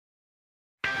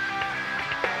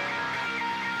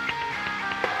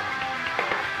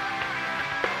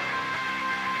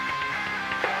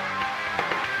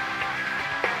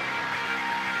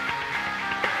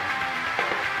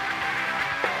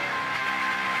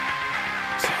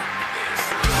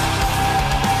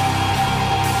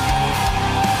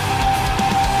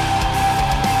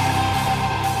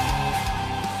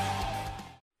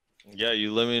Yeah,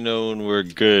 you let me know when we're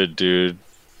good, dude.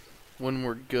 When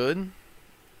we're good?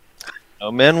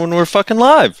 Oh man, when we're fucking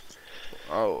live.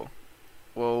 Oh,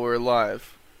 well, we're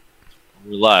live.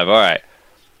 We're live. All right.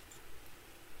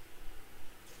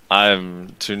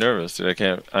 I'm too nervous, dude.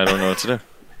 I don't know what to do.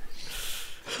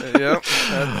 Yep,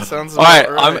 that sounds All about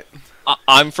right, right.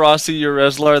 I'm Frosty. You're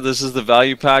Reslar. This is the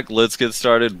Value Pack. Let's get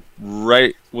started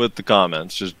right with the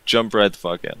comments. Just jump right the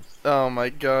fuck in. Oh my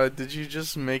god, did you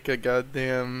just make a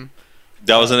goddamn...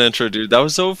 That was Uh, an intro, dude. That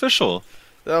was so official.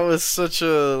 that was such a,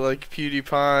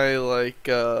 PewDiePie,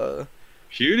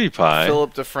 PewDiePie.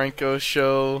 Philip DeFranco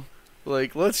show.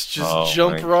 Let's just Oh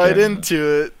jump my right goodness.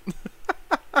 into it.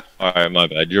 All right, my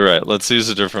bad. You're right. Let's use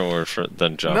a different word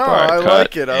than jump. No, All right, I cut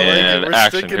like it, and we're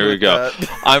action. sticking Here we with go. that.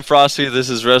 I'm Frosty. This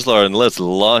is Reslar, and let's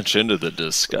launch into the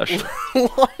discussion.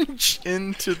 Launch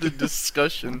into the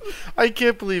discussion. I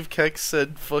can't believe Keck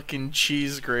said fucking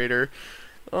cheese grater.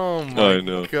 Oh my I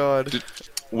know. god.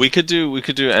 We could do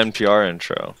NPR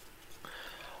intro.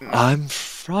 I'm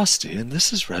Frosty, and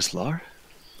this is Reslar.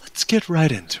 Let's get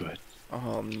right into it.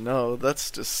 Oh no,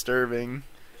 that's disturbing.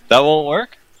 That won't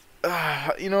work?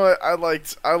 You know what? I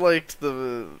liked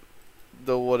the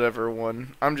whatever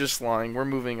one. I'm just lying. We're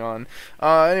moving on.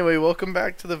 Anyway, welcome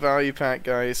back to the Value Pack,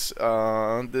 guys.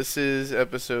 This is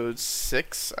episode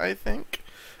 6, I think.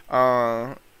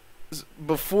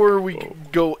 Before we Whoa.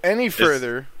 go any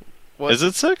further, what? Is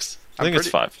it 6? I think it's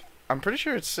 5. I'm pretty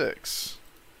sure it's 6.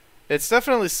 It's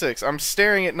definitely 6. I'm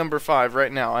staring at number 5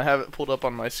 right now. I have it pulled up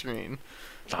on my screen.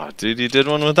 Oh, dude, you did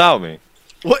one without me.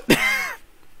 What?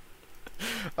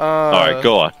 Alright,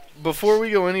 go on. Before we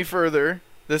go any further,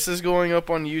 this is going up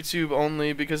on YouTube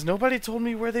only because nobody told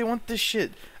me where they want this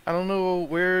shit. I don't know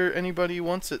where anybody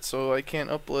wants it, so I can't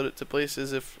upload it to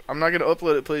places if... I'm not going to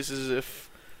upload it places if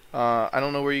I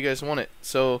don't know where you guys want it.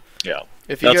 So, Yeah,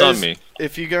 if you that's guys, on me.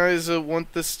 If you guys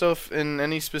want this stuff in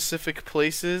any specific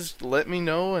places, let me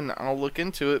know and I'll look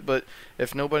into it. But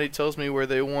if nobody tells me where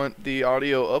they want the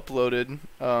audio uploaded,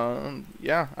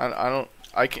 yeah,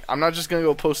 I'm not just gonna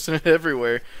go posting it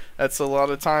everywhere. That's a lot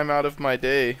of time out of my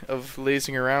day of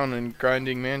lazing around and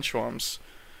grinding manschwams.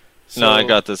 No, I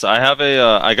got this. I have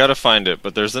I gotta find it,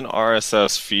 but there's an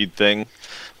RSS feed thing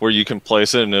where you can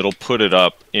place it and it'll put it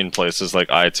up in places like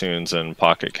iTunes and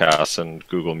Pocket Casts and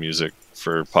Google Music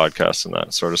for podcasts and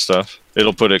that sort of stuff.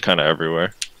 It'll put it kind of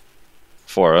everywhere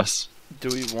for us. Do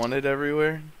we want it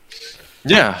everywhere?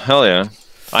 Yeah, hell yeah.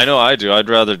 I know I do. I'd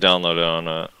rather download it on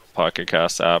a Pocket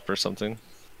Cast app or something.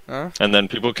 Huh? And then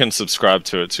people can subscribe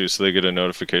to it too, so they get a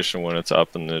notification when it's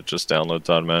up and it just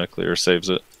downloads automatically or saves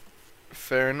it.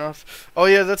 Fair enough. Oh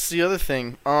yeah, that's the other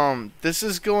thing. This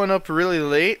is going up really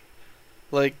late,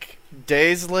 like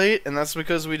days late, and that's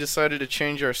because we decided to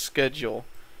change our schedule.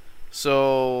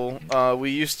 So,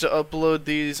 we used to upload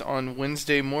these on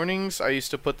Wednesday mornings. I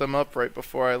used to put them up right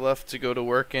before I left to go to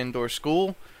work and or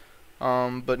school.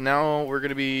 But now we're going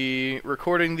to be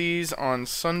recording these on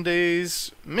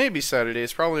Sundays, maybe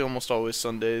Saturdays, probably almost always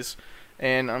Sundays.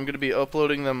 And I'm going to be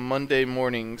uploading them Monday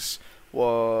mornings.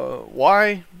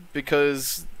 Why?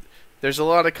 Because there's a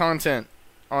lot of content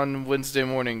on Wednesday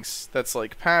mornings. That's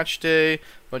like patch day,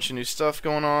 bunch of new stuff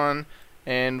going on,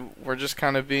 and we're just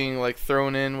kind of being like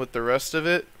thrown in with the rest of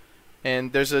it.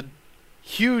 And there's a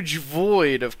huge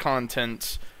void of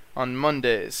content on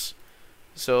Mondays.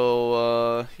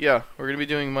 So, yeah, we're going to be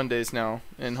doing Mondays now,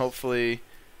 and hopefully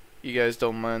you guys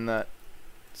don't mind that.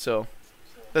 So,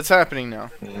 that's happening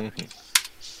now.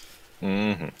 Mm-hmm.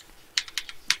 Mm-hmm.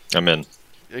 I'm in.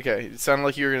 Okay, it sounded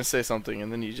like you were going to say something, and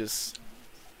then you just...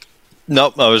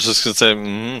 Nope, I was just gonna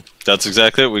say, that's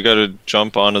exactly it. We gotta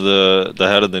jump onto the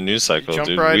head of the news cycle, Jump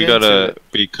dude. right We into gotta it.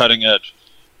 be cutting edge.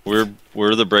 We're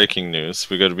the breaking news.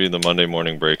 We gotta be the Monday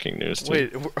morning breaking news,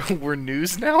 dude. Wait, we're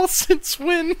news now? Since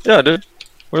when? Yeah, dude.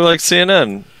 We're like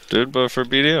CNN, dude, but for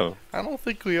BDO. I don't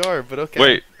think we are, but okay.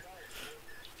 Wait,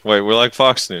 we're like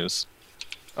Fox News.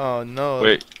 Oh, no.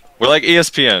 Wait, we're like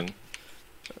ESPN.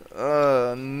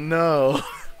 No.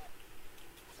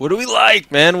 What do we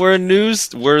like, man? We're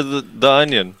we're the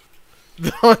Onion.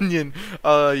 The Onion.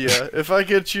 Yeah. If I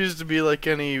could choose to be like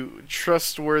any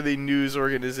trustworthy news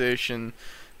organization,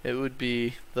 it would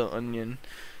be The Onion.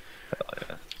 Hell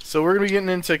yeah. So we're going to be getting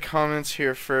into comments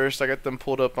here first. I got them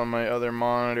pulled up on my other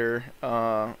monitor.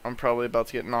 I'm probably about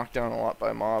to get knocked down a lot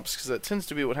by mobs, because that tends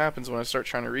to be what happens when I start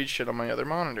trying to read shit on my other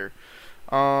monitor.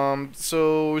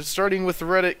 So starting with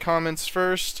Reddit comments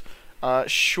first.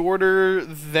 Shorter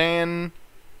than...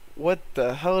 What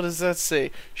the hell does that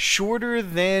say? Shorter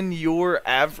than your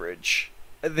average.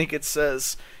 I think it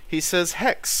says. He says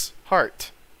hex.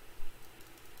 Heart.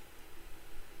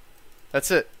 That's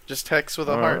it. Just hex with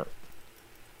a heart.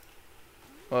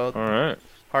 Well, All right.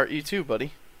 heart you too,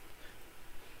 buddy.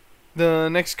 The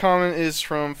next comment is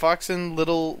from Foxen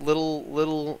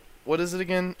Little. What is it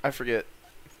again? I forget.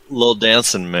 Little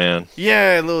dancing man.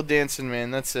 Yeah, Little Dancing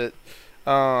Man. That's it.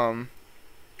 Oh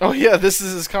yeah, this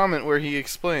is his comment where he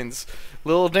explains.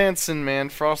 Little Dancing Man,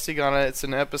 Frosty got it. It's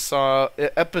an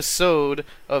episode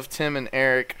of Tim and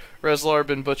Eric. Reslar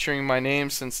been butchering my name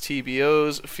since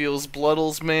TBO's. Feels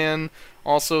Bloodles Man.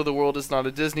 Also, the world is not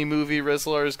a Disney movie.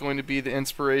 Reslar is going to be the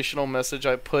inspirational message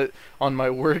I put on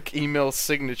my work email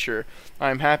signature.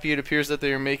 I'm happy it appears that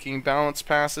they are making balance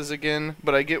passes again,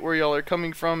 but I get where y'all are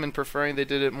coming from and preferring they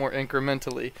did it more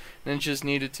incrementally. Ninjas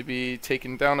needed to be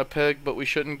taken down a peg, but we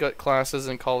shouldn't gut classes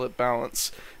and call it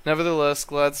balance. Nevertheless,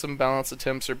 glad some balance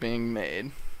attempts are being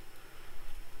made.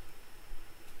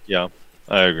 Yeah,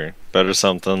 I agree. Better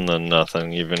something than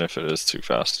nothing, even if it is too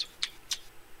fast.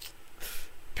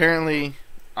 Apparently,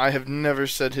 I have never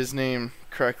said his name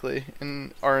correctly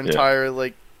in our entire,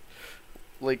 like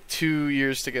 2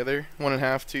 years together.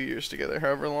 1.5, 2 years together,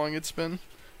 however long it's been.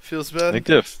 Feels bad. I think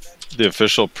the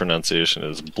official pronunciation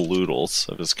is Bloodles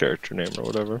of his character name or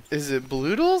whatever. Is it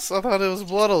Bloodles? I thought it was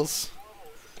Bloodles.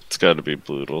 It's got to be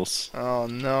Bloodles. Oh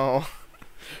no.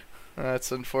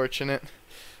 That's unfortunate.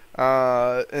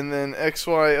 And then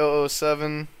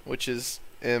XY007, which is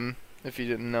M, if you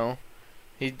didn't know.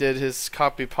 He did his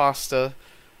copy pasta.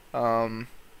 I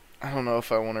don't know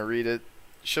if I want to read it.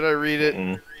 Should I read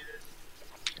it?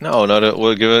 No, not it.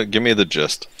 Well, give me the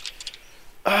gist.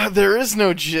 There is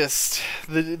no gist.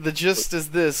 The gist is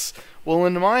this. Well,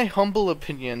 in my humble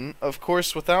opinion, of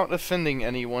course without offending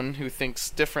anyone who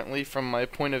thinks differently from my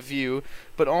point of view,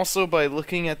 but also by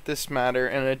looking at this matter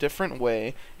in a different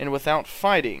way, and without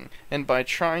fighting, and by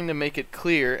trying to make it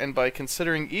clear, and by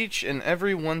considering each and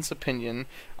every one's opinion,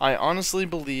 I honestly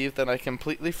believe that I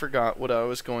completely forgot what I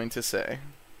was going to say.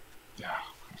 Yeah.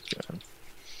 Okay.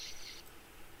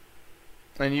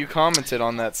 And you commented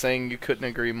on that saying you couldn't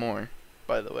agree more,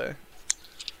 by the way.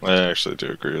 I actually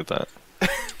do agree with that.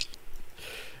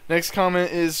 Next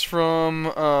comment is from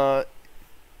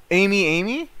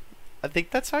Amy. I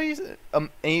think that's how you say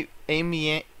it.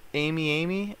 Amy.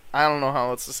 I don't know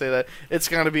how else to say that. It's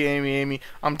gotta be Amy.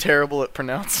 I'm terrible at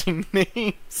pronouncing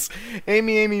names.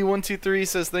 Amy123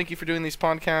 says, thank you for doing these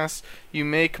podcasts. You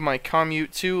make my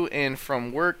commute to and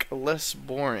from work less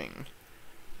boring.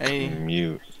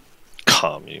 Commute.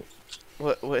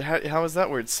 What? How is that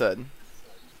word said?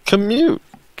 Commute.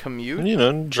 Commute? You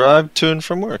know, drive to and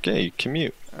from work. Yeah, you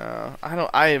commute.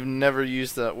 I have never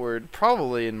used that word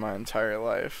probably in my entire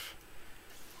life.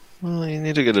 Well, you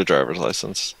need to get a driver's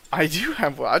license. I do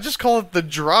have one. I just call it the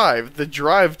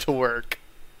drive to work.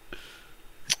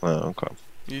 Oh, okay.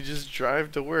 You just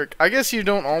drive to work. I guess you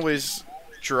don't always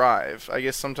drive. I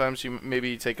guess sometimes you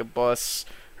maybe take a bus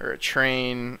or a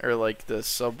train or like the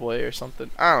subway or something.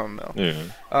 I don't know.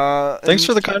 Yeah. Thanks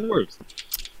for the kind words.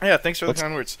 Yeah, thanks for the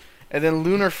kind words. And then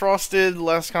Lunar Frosted,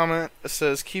 last comment,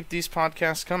 says, keep these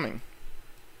podcasts coming.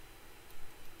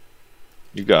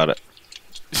 You got it.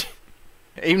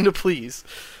 Aim to please.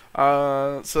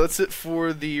 So that's it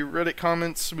for the Reddit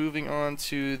comments. Moving on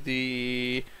to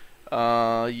the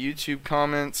YouTube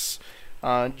comments.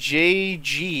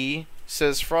 JG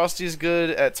says, Frosty's good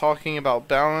at talking about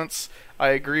balance. I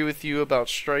agree with you about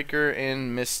Striker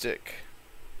and Mystic.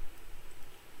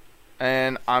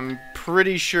 And I'm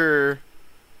pretty sure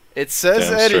it says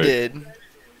edited. Straight.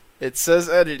 It says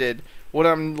edited. What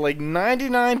I'm like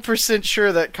 99%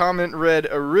 sure that comment read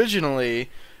originally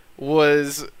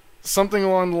was something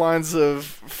along the lines of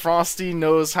Frosty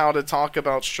knows how to talk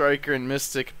about Striker and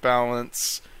Mystic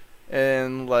balance,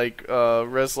 and like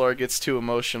Reslar gets too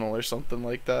emotional or something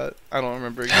like that. I don't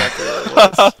remember exactly what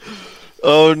it was.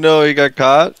 Oh no, he got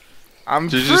caught? I'm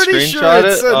pretty sure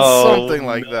it said something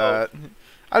like that.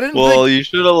 I didn't. Well, you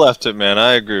should have left it, man.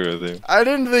 I agree with you. I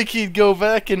didn't think he'd go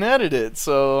back and edit it,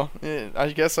 so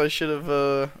I guess I should have.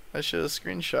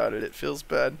 Screenshotted it. Feels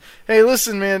bad. Hey,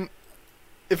 listen, man.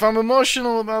 If I'm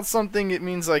emotional about something, it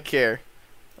means I care.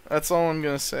 That's all I'm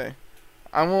gonna say.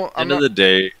 I won't. End of the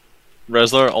day,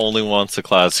 Reslar only wants the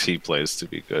class he plays to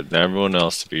be good, and everyone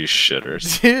else to be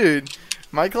shitters. Dude,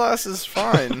 my class is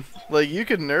fine. Like, you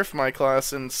could nerf my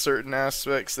class in certain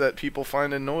aspects that people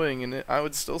find annoying, and I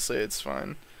would still say it's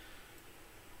fine.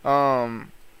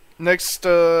 Next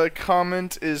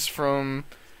comment is from...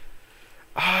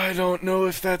 I don't know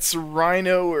if that's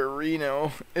Rhino or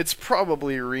Reno. It's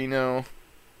probably Reno.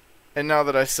 And now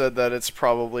that I said that, it's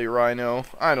probably Rhino.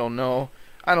 I don't know.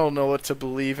 I don't know what to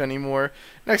believe anymore.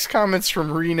 Next comment's from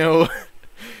Reno.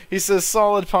 He says,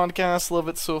 solid podcast, love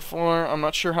it so far. I'm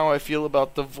not sure how I feel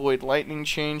about the Void Lightning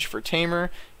change for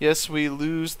Tamer. Yes, we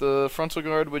lose the frontal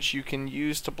guard, which you can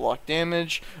use to block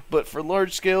damage, but for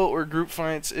large scale or group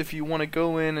fights, if you want to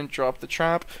go in and drop the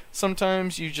trap,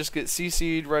 sometimes you just get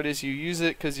CC'd right as you use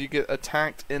it because you get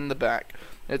attacked in the back.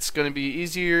 It's going to be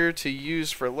easier to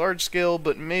use for large scale,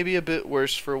 but maybe a bit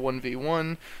worse for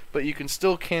 1v1, but you can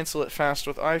still cancel it fast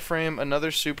with iframe,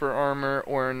 another super armor,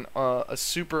 or a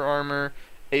super armor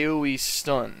AoE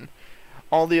stun.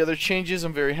 All the other changes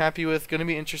I'm very happy with. Going to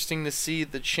be interesting to see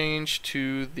the change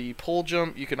to the pole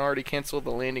jump. You can already cancel the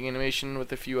landing animation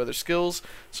with a few other skills,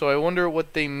 so I wonder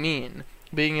what they mean.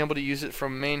 Being able to use it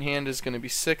from main hand is going to be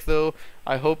sick though.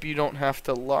 I hope you don't have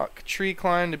to lock tree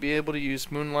climb to be able to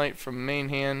use Moonlight from main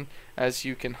hand, as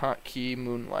you can hotkey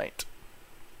Moonlight.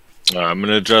 I'm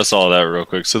going to address all that real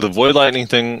quick. So the Void Lightning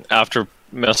thing, after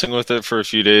messing with it for a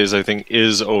few days, I think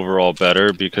is overall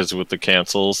better because with the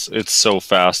cancels, it's so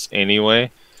fast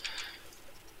anyway.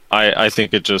 I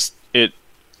think it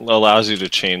allows you to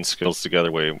chain skills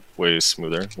together way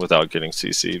smoother without getting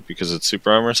CC'd because it's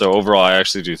super armor. So overall, I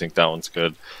actually do think that one's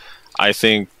good. I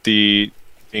think being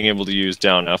able to use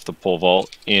down F the pole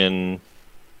vault in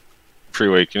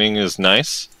pre-awakening is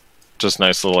nice. Just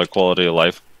nice little like quality of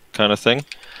life kind of thing.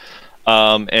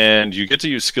 And you get to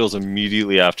use skills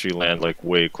immediately after you land, like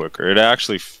way quicker. It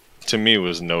actually, to me,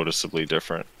 was noticeably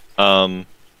different. And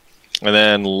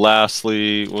then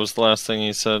lastly, what was the last thing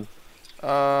he said?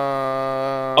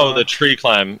 Oh, the tree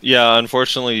climb. Yeah,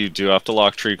 unfortunately, you do have to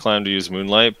lock tree climb to use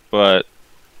Moonlight, but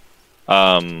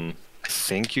I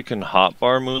think you can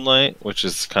hotbar Moonlight, which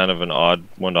is kind of an odd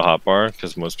one to hotbar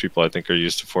because most people I think are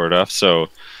used to forward F. So,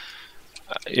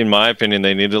 in my opinion,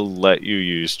 they need to let you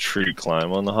use tree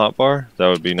climb on the hotbar. That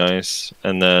would be nice,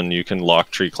 and then you can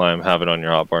lock tree climb, have it on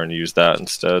your hotbar, and use that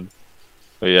instead.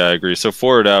 But yeah, I agree. So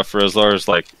forward F, Rezlar's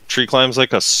like tree climb's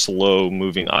like a slow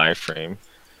moving iframe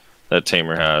that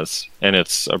Tamer has, and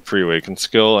it's a pre-awakened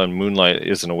skill, and Moonlight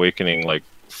is an awakening like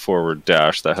forward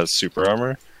dash that has super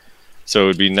armor. So it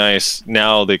would be nice,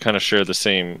 now they kind of share the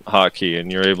same hotkey,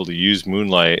 and you're able to use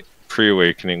Moonlight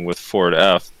pre-awakening with forward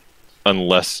F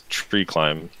unless tree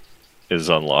climb is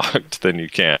unlocked, then you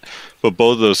can't. But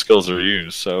both of those skills are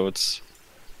used, so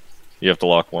you have to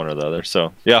lock one or the other.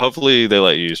 So yeah, hopefully they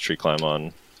let you use tree climb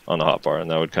on the hotbar, and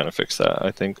that would kind of fix that,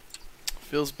 I think.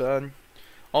 Feels bad.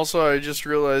 Also, I just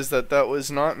realized that was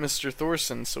not Mr.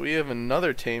 Thorson, so we have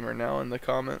another tamer now in the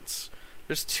comments.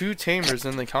 There's 2 tamers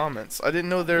in the comments. I didn't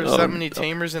know there was that many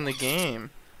tamers in the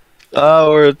game. Oh,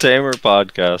 we're a tamer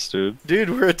podcast, dude. Dude,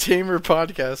 we're a tamer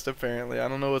podcast, apparently. I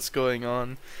don't know what's going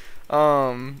on.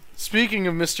 Speaking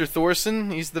of Mr.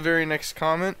 Thorson, he's the very next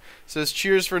comment. Says,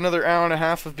 cheers for another hour and a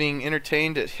half of being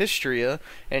entertained at Histria.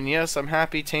 And yes, I'm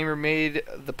happy Tamer made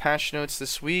the patch notes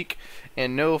this week.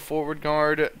 And no forward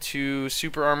guard to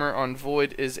super armor on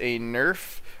Void is a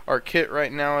nerf. Our kit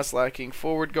right now is lacking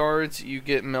forward guards. You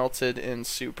get melted in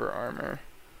super armor.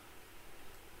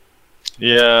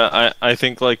 Yeah, I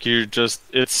think like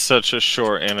it's such a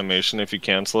short animation if you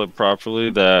cancel it properly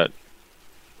that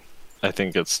I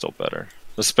think it's still better.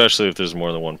 Especially if there's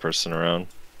more than one person around.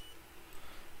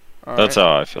 That's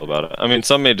how I feel about it. I mean,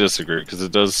 some may disagree because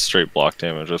it does straight block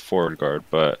damage with forward guard,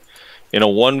 but in a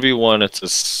 1v1 it's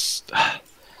a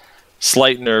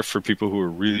slight nerf for people who are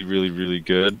really, really, really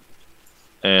good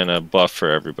and a buff for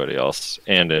everybody else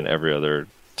and in every other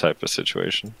type of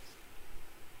situation.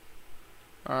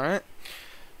 Alright.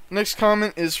 Next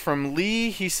comment is from Lee.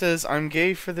 He says, I'm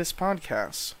gay for this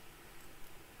podcast.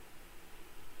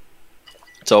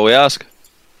 That's all we ask.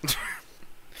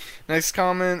 Next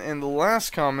comment and the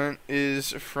last comment is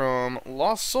from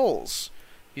Lost Souls.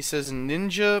 He says,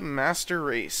 Ninja Master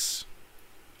Race.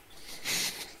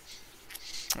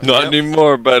 Not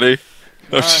anymore, buddy.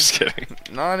 I'm just kidding.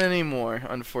 Not anymore,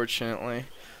 unfortunately.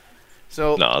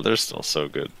 So no, they're still so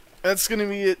good. That's going to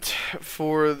be it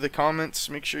for the comments.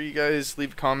 Make sure you guys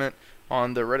leave a comment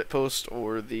on the Reddit post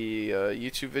or the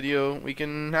YouTube video. We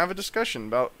can have a discussion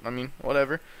about,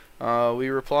 whatever. We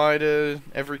reply to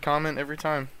every comment every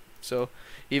time. So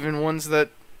even ones that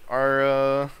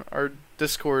our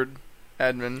Discord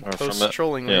admin posts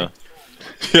trollingly.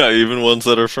 Yeah, even ones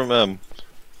that are from M.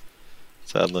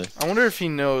 Sadly. I wonder if he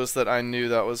knows that I knew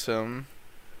that was him.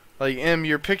 Like, M,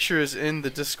 your picture is in the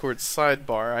Discord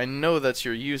sidebar. I know that's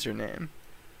your username.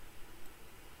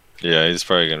 Yeah, he's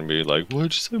probably gonna be like,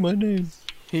 why'd you say my name?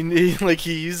 He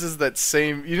uses that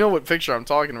same... You know what picture I'm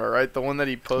talking about, right? The one that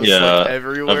he posts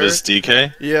everywhere. Of his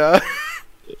DK? Yeah.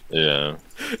 Yeah.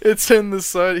 It's in the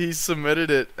side. He submitted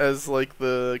it as, like,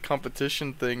 the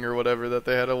competition thing or whatever that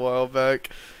they had a while back.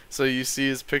 So you see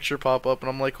his picture pop up, and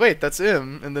I'm like, wait, that's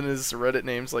him. And then his Reddit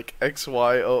name's like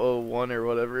XY001 or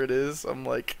whatever it is. I'm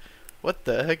like, what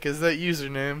the heck is that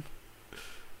username?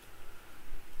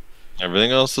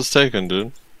 Everything else is taken,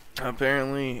 dude.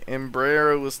 Apparently,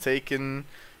 Embraer was taken,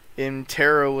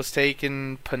 Intero was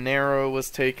taken, Panero was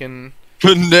taken.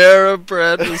 Panera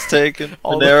Bread was taken.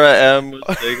 Panera M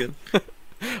was taken.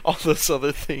 All those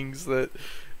other things that,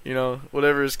 you know,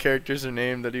 whatever his characters are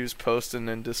named that he was posting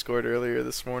in Discord earlier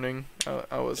this morning.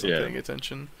 I wasn't paying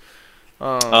attention.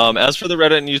 As for the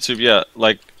Reddit and YouTube, yeah,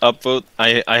 like upvote.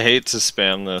 I hate to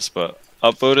spam this, but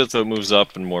upvote it so it moves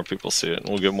up and more people see it, and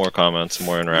we'll get more comments and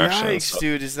more interaction. Yikes,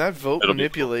 dude! Is that vote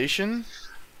manipulation?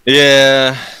 Cool.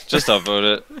 Yeah, just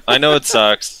upvote it. I know it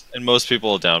sucks, and most people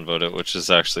will downvote it, which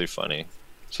is actually funny.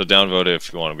 So downvote it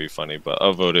if you want to be funny, but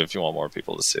upvote it if you want more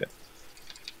people to see it.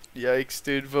 Yikes,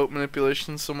 dude! Vote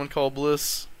manipulation. Someone call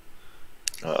Bliss.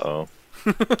 Uh-oh.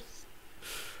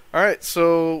 Alright,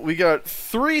 so we got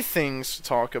 3 things to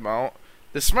talk about.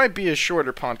 This might be a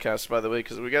shorter podcast, by the way,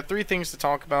 because we got 3 things to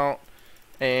talk about.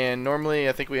 And normally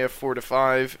I think we have 4 to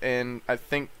 5. And I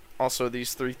think also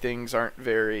these 3 things aren't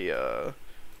very...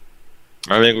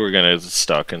 I think we're going to get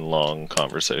stuck in long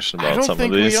conversation about some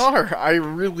of these. I don't think we are. I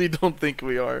really don't think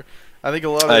we are. I think a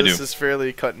lot of this is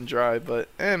fairly cut and dry, but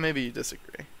maybe you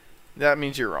disagree. That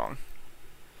means you're wrong.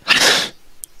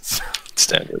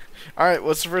 Standard. Alright,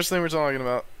 what's the first thing we're talking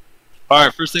about?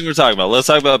 Alright, first thing we're talking about. Let's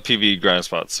talk about PvE grind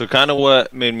spots. So kind of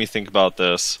what made me think about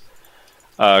this.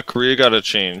 Korea got a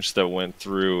change that went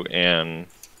through and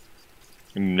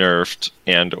nerfed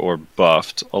and or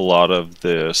buffed a lot of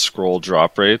the scroll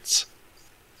drop rates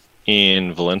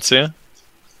in Valencia.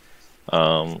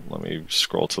 Let me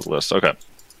scroll to the list. Okay.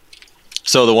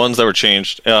 So the ones that were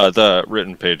changed, the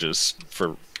written pages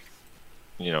for,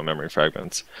 memory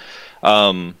fragments.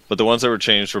 But the ones that were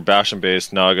changed were Bastion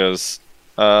Base, Nagas,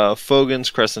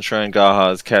 Fogans, Crescent Shrine,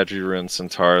 Gahas, Kadri Ruin,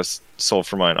 Centaurus,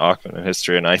 Sulphur Mine, Akhman, and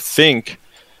History. And I think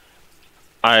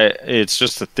it's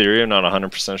just a theory, I'm not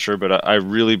 100% sure, but I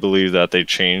really believe that they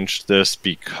changed this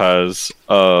because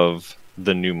of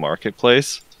the new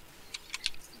marketplace.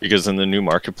 Because in the new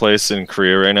marketplace in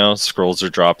Korea right now, scrolls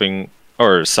are dropping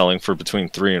or selling for between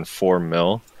 3 and 4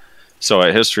 mil. So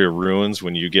at History of Ruins,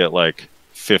 when you get like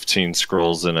 15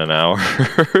 scrolls in an hour,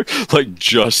 like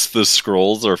just the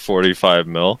scrolls are 45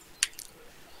 mil.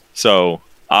 So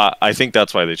I think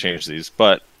that's why they changed these.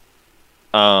 But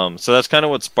so that's kind of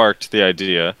what sparked the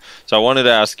idea. So I wanted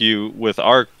to ask you, with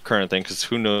our current thing, because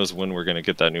who knows when we're going to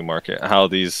get that new market, how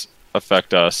these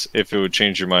affect us, if it would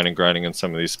change your mind in grinding in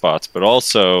some of these spots, but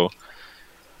also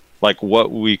like what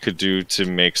we could do to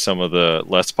make some of the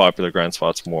less popular grind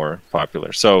spots more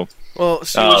popular. So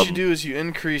what you do is you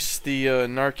increase the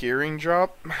Narc earring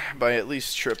drop by at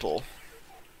least triple.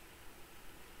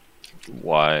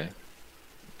 Why?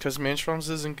 Because Manshrooms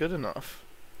isn't good enough.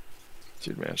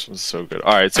 Dude, Manshrooms is so good.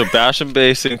 Alright, so Bastion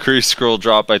Base increased scroll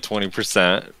drop by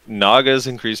 20%. Naga's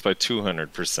increased by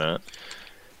 200%.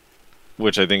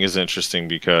 Which I think is interesting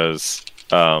because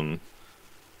right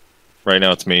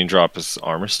now its main drop is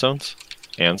Armor Stones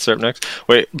and Serpnex.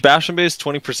 Wait, Bastion Base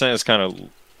 20% is kind of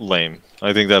lame.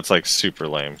 I think that's like super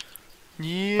lame.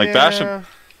 Yeah. Like Bastion,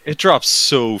 it drops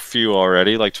so few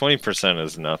already. Like 20%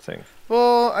 is nothing.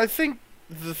 Well, I think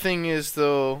the thing is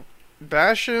though,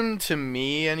 Bastion to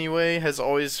me anyway has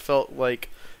always felt like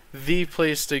the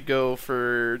place to go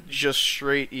for just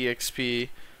straight EXP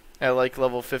at like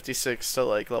level 56 to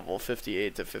like level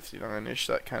 58 to 59ish,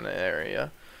 that kind of area.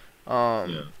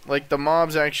 Like the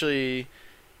mobs actually,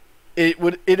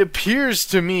 it appears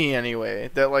to me anyway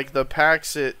that like the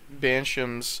packs at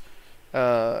Banshams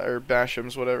or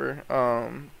Bashams, whatever,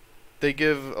 they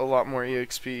give a lot more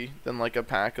EXP than like a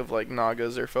pack of like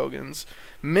Nagas or Fogans.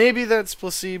 Maybe that's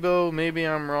placebo, maybe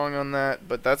I'm wrong on that,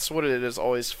 but that's what it has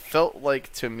always felt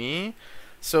like to me.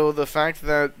 So the fact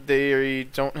that they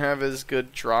don't have as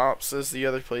good drops as the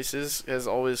other places has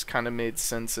always kind of made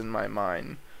sense in my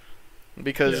mind.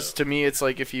 Because to me it's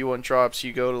like if you want drops,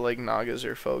 you go to like Nagas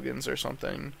or Fogans or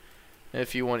something. And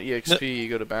if you want EXP, you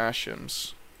go to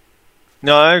Bashams.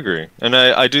 No, I agree. And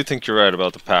I do think you're right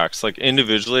about the packs. Like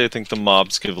individually, I think the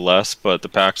mobs give less, but the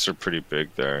packs are pretty big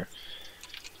there.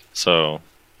 So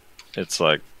it's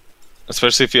like,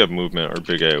 especially if you have movement or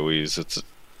big AoEs, it's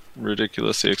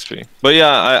ridiculous EXP. But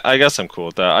yeah, I guess I'm cool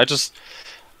with that.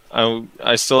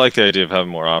 I still like the idea of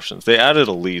having more options. They added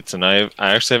elites, and I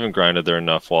actually haven't grinded there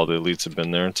enough while the elites have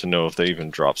been there to know if they even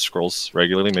drop scrolls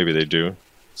regularly. Maybe they do.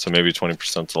 So maybe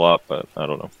 20%'s a lot, but I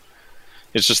don't know.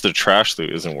 It's just the trash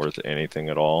loot isn't worth anything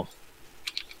at all.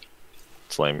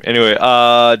 It's lame. Anyway,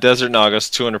 Desert Nagas,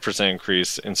 200%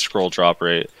 increase in scroll drop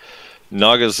rate.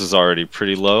 Nagas is already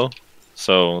pretty low,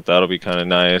 so that'll be kind of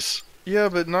nice. Yeah,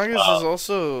 but Nagas is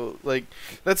also like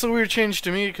that's a weird change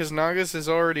to me because Nagas is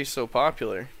already so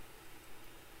popular.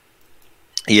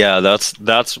 Yeah,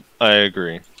 that's I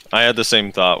agree. I had the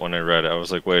same thought when I read it. I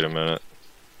was like, wait a minute.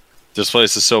 This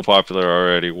place is so popular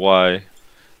already. Why?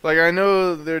 Like I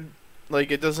know they're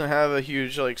like it doesn't have a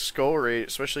huge like skull rate,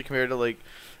 especially compared to like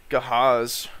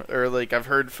Gahaz or like I've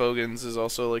heard Fogan's is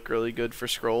also like really good for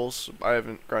scrolls. I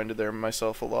haven't grinded there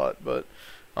myself a lot, but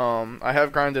I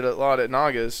have grinded a lot at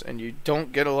Nagas, and you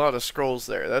don't get a lot of scrolls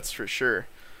there. That's for sure.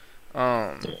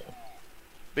 Um,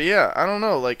 but yeah, I don't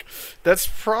know. Like that's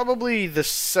probably the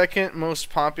second most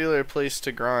popular place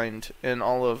to grind in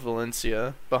all of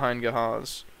Valencia, behind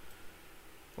Gahaz.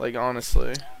 Like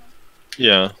honestly.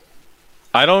 Yeah.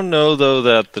 I don't know though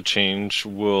that the change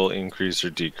will increase or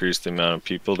decrease the amount of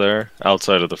people there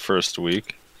outside of the first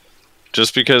week.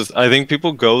 Just because I think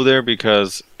people go there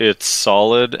because it's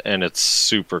solid and it's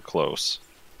super close.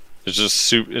 It's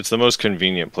just it's the most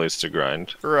convenient place to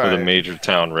grind Right. with a major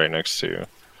town right next to you.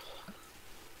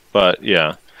 But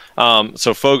yeah.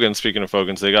 So Fogan, speaking of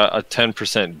Fogans, they got a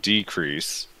 10%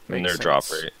 decrease in Makes their drop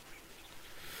sense. rate.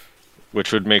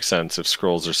 Which would make sense if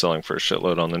scrolls are selling for a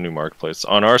shitload on the new marketplace.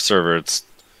 On our server, it's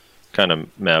kind of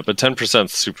meh, but 10%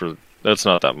 super. That's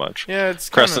not that much. Yeah, it's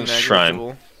kind of Crescent Shrine.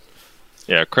 negligible.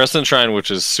 Yeah, Crescent Shrine,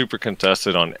 which is super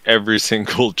contested on every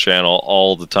single channel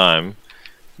all the time,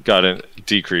 got a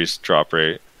decreased drop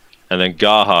rate. And then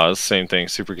Gahaz, same thing,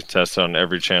 super contested on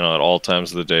every channel at all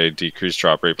times of the day, decreased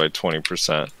drop rate by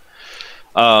 20%.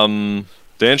 The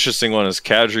interesting one is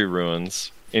Kadri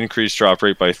Ruins. Increased drop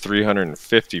rate by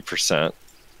 350%.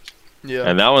 Yeah.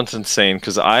 And that one's insane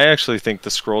because I actually think the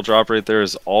scroll drop rate there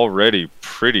is already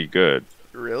pretty good.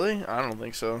 Really? I don't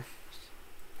think so.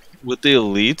 With the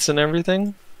elites and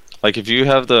everything, like if you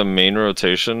have the main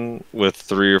rotation with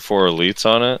 3 or 4 elites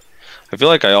on it, I feel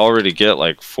like I already get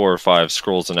like 4 or 5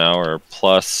 scrolls an hour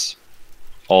plus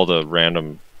all the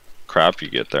random crap you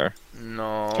get there.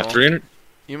 No. 300?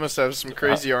 You must have some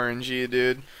crazy RNG,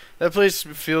 dude. That place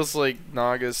feels like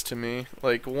Nagas to me.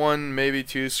 Like 1, maybe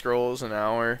 2 scrolls an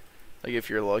hour. Like if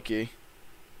you're lucky.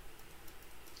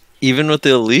 Even with the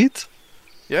elite?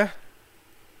 Yeah.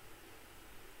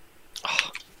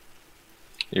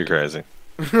 You're crazy.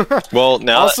 Well,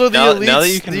 now also, the elites, now that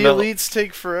you can the melt- elites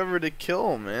take forever to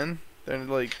kill, man.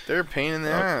 They're a pain in the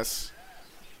ass.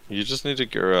 You just need to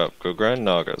gear up. Go grind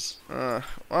Nagas. Well,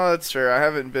 that's fair. I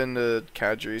haven't been to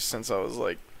Kadri since I was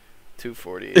like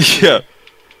 248. Yeah.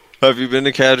 Have you been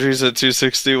to Kadri's at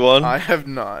 261? I have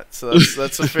not, so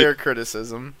that's a fair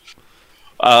criticism.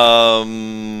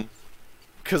 Um,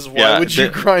 Because why Yeah, would you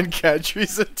grind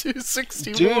Kadri's at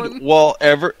 261? dude, well,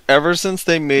 ever since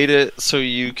they made it so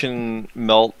you can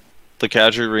melt the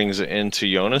Kadri rings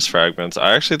into Jonas fragments,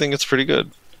 I actually think it's pretty good.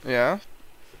 Yeah?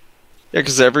 Yeah,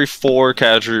 because every 4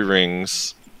 Kadri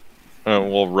rings,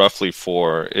 well, roughly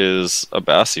 4, is a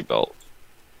Bassi belt.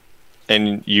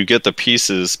 And you get the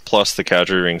pieces plus the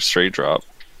Kadri ring straight drop.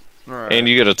 Right. And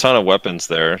you get a ton of weapons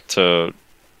there to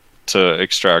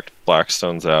extract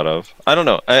blackstones out of. I don't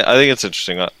know. I think it's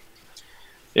interesting.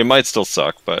 It might still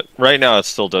suck, but right now it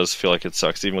still does feel like it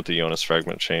sucks, even with the Jonas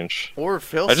fragment change. Or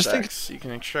fail I just stacks. You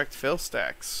can extract fail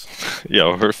stacks. Yeah,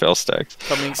 or fail stacks.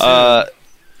 Coming soon.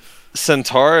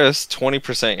 Centaurus,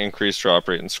 20% increased drop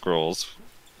rate in scrolls,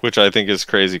 which I think is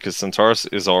crazy because Centaurus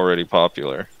is already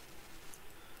popular.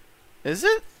 Is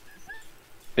it?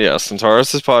 Yeah,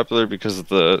 Centaurus is popular because of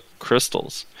the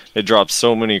crystals. It drops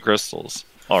so many crystals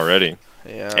already.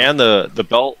 Yeah. And the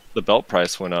belt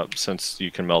price went up since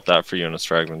you can melt that for Jonas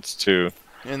fragments too.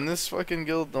 In this fucking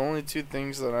guild, the only 2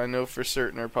 things that I know for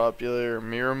certain are popular are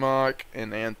Miramok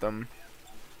and Anthem.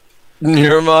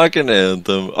 Nirmak and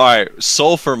Anthem. Alright,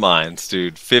 Sulfur Mines,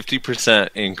 dude. 50%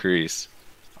 increase.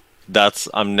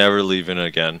 I'm never leaving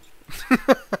again.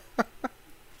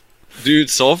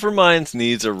 Dude, Sulfur Mines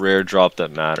needs a rare drop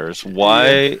that matters.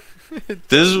 Why?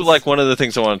 This is like one of the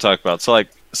things I want to talk about. So like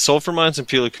Sulfur Mines and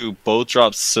Piliku both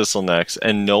drop Sissel Necks,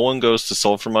 and no one goes to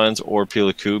Sulfur Mines or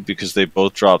Piliku because they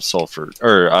both drop Sulfur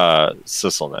or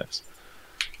Sissel Necks.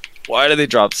 Why do they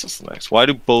drop Sissel Necks? Why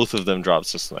do both of them drop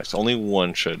Sissel Necks? Only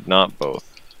one should, not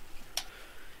both.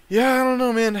 Yeah, I don't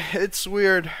know, man. It's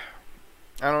weird.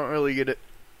 I don't really get it.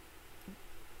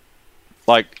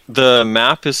 Like, the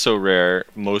map is so rare,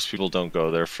 most people don't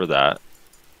go there for that.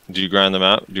 Do you grind the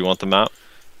map? Do you want the map?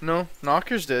 No,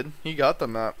 Knockers did. He got the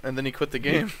map, and then he quit the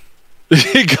game.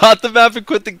 He got the map and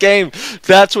quit the game.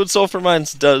 That's what Sulfur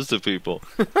Mines does to people.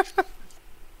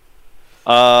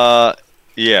 Yeah,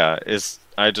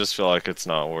 I just feel like it's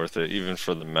not worth it, even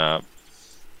for the map.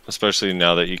 Especially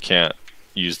now that you can't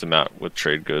use the map with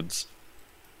trade goods.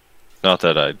 Not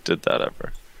that I did that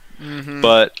ever. Mm-hmm.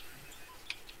 But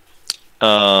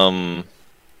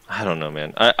I don't know,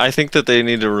 man. I think that they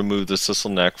need to remove the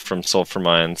Sissel Neck from Sulphur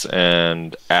Mines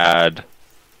and add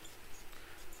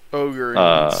Ogre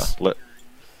rings.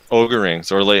 Ogre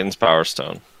Rings or Leighton's Power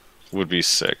Stone would be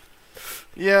sick.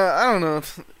 Yeah, I don't know.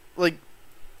 Like,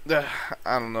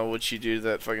 I don't know what you do to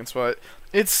that fucking spot.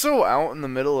 It's so out in the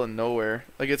middle of nowhere.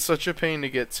 Like, it's such a pain to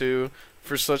get to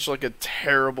for such like a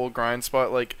terrible grind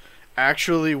spot. Like,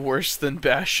 actually worse than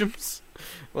Basham's.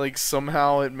 Like,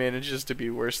 somehow it manages to be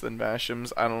worse than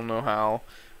Basham's. I don't know how.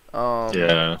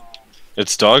 Yeah.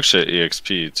 It's dog shit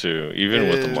EXP too, even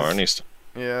with the Marnie stuff.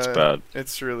 Yeah, it's bad.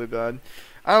 It's really bad.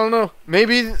 I don't know.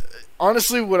 Maybe,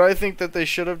 honestly, what I think that they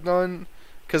should have done,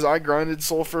 because I grinded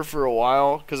Sulphur for a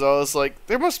while, because I was like,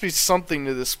 there must be something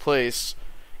to this place,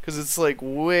 because it's like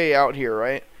way out here,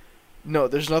 right? No,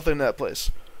 there's nothing in that place.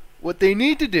 What they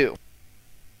need to do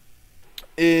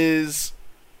is,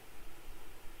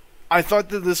 I thought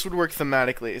that this would work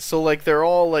thematically. So like they're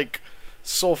all like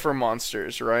sulfur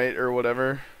monsters, right, or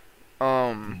whatever.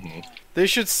 They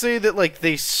should say that like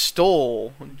they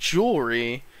stole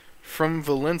jewelry from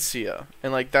Valencia,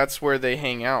 and like that's where they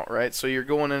hang out, right? So you're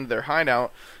going into their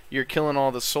hideout, you're killing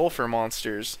all the sulfur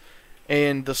monsters,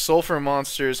 and the sulfur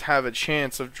monsters have a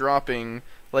chance of dropping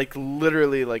like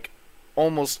literally like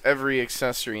almost every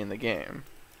accessory in the game.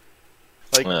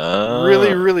 Like,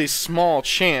 really, really small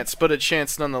chance, but a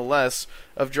chance nonetheless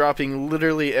of dropping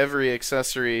literally every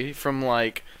accessory from,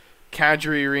 like,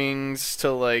 Kadri rings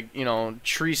to, like, you know,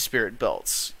 tree spirit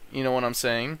belts. You know what I'm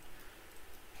saying?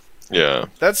 Yeah.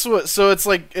 That's what, so it's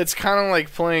like, it's kind of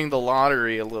like playing the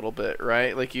lottery a little bit,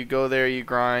 right? Like, you go there, you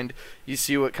grind, you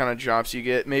see what kind of drops you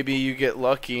get. Maybe you get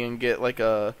lucky and get, like,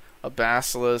 a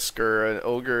basilisk or an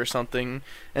ogre or something,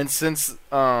 and since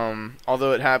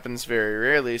although it happens very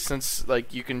rarely, since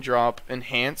like you can drop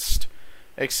enhanced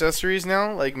accessories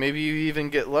now, like maybe you even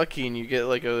get lucky and you get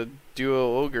like a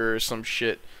duo ogre or some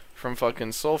shit from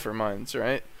fucking sulfur mines,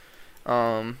 right?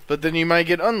 But then you might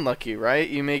get unlucky, right?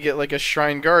 You may get like a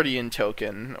shrine guardian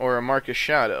token or a mark of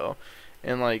shadow,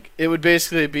 and like it would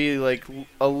basically be like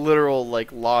a literal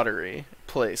like lottery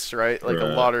place, right? Like a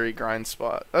lottery grind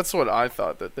spot. That's what I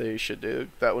thought that they should do.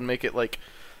 That would make it like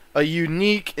a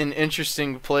unique and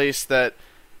interesting place that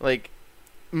like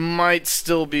might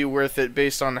still be worth it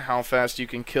based on how fast you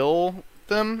can kill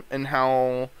them and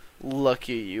how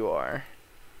lucky you are.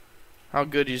 How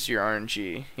good is your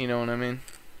RNG? You know what I mean?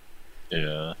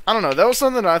 Yeah. I don't know. That was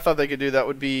something that I thought they could do that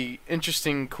would be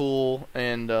interesting, cool,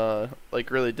 and like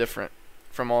really different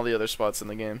from all the other spots in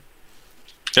the game.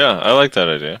 Yeah, I like that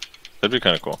idea. That'd be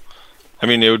kind of cool. I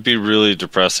mean, it would be really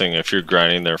depressing if you're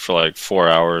grinding there for like 4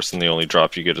 hours and the only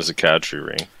drop you get is a Kadri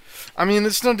ring. I mean,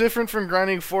 it's no different from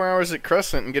grinding 4 hours at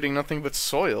Crescent and getting nothing but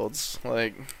soileds.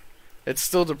 Like, it's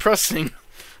still depressing.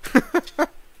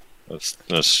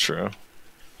 That's true.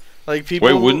 Like people.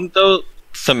 Wait,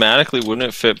 thematically, wouldn't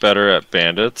it fit better at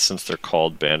bandits since they're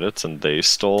called bandits and they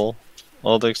stole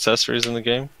all the accessories in the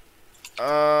game?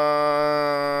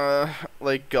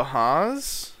 Like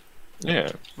Gahaz?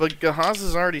 Yeah. But Gahaz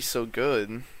is already so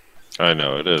good. I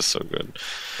know, it is so good.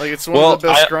 Like, it's one of the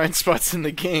best grind spots in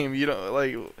the game. You know,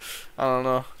 like, I don't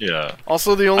know. Yeah.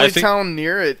 Also, the only town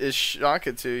near it is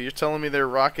Shakatu. You're telling me they're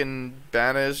rocking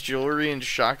badass jewelry in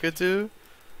Shakatu?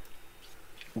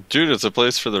 Dude, it's a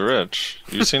place for the rich.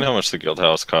 You've seen how much the guild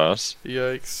house costs.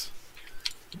 Yikes.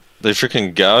 They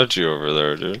freaking gouge you over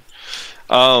there, dude.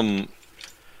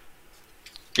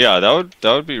 Yeah, that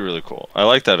would be really cool. I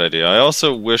like that idea. I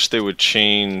also wish they would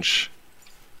change,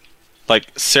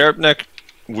 like, Serapneck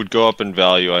would go up in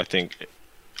value, I think,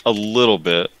 a little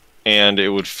bit, and it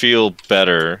would feel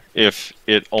better if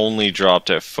it only dropped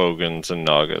at Fogans and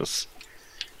Nagas.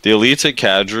 The elites at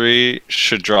Kadri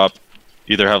should drop,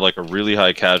 either have like a really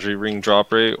high Kadri ring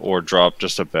drop rate or drop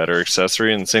just a better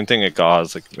accessory, and the same thing at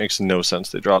Gaz. Like, it makes no sense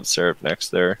they dropped Serapnecks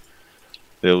there.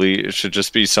 The elite, it should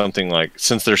just be something like,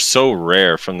 since they're so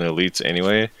rare from the elites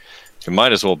anyway, it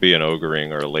might as well be an Ogre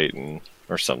Ring or a Leighton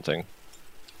or something.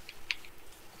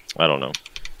 I don't know.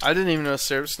 I didn't even know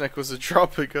Serapneck was a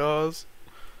drop at Gaz.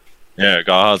 Yeah,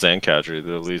 Gahaz and Kadri,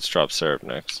 the elites drop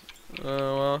Serapnecks.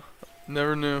 Oh, well,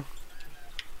 never knew.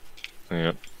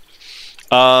 Yeah.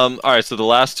 Alright, so the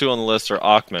last two on the list are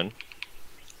Akhman.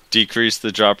 Decrease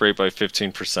the drop rate by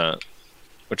 15%.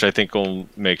 Which I think will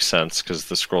make sense because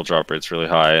the scroll drop rate's really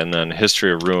high. And then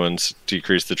History of Ruins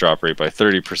decreased the drop rate by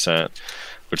 30%,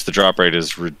 which the drop rate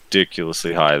is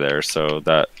ridiculously high there. So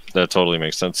that totally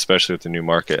makes sense, especially with the new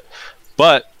market.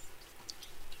 But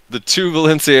the two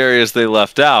Valencia areas they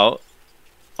left out,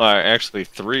 are actually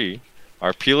three,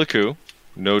 are Pilaku,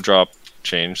 no drop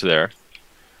change there.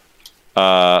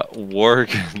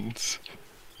 Worgens.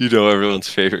 You know everyone's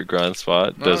favorite grind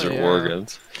spot, Oh Desert yeah.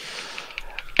 Worgens.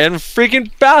 And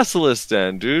freaking Basilisk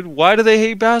Den, dude. Why do they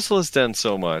hate Basilisk Den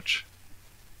so much?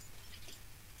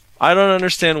 I don't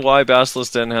understand why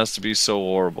Basilisk Den has to be so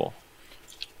horrible.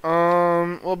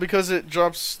 Well, because it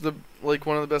drops the like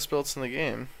one of the best belts in the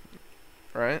game,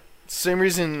 right? Same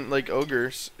reason like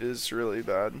Ogres is really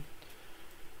bad.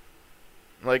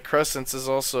 Like Crescents is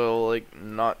also like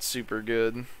not super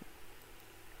good.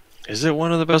 Is it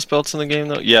one of the best belts in the game,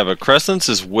 though? Yeah, but Crescents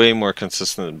is way more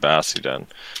consistent than Basildon.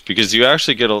 Because you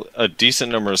actually get a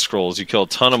decent number of scrolls. You kill a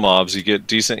ton of mobs. You get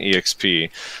decent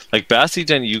EXP. Like,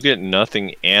 Basildon, you get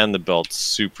nothing, and the belt's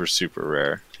super, super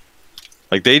rare.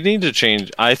 Like, they need to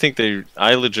change... I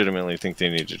legitimately think they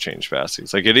need to change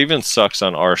Basties. Like, it even sucks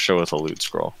on our show with a loot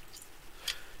scroll.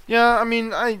 Yeah, I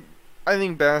mean, I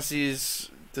think Bassies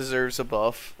deserves a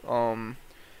buff.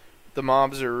 The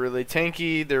mobs are really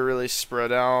tanky. They're really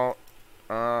spread out.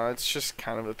 It's just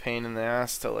kind of a pain in the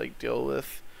ass to like deal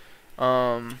with.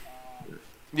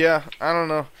 Yeah, I don't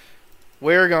know.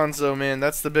 Weregons though, man,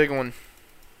 that's the big one.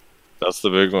 That's the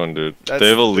big one, dude. That's they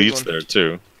have the big elites one. there,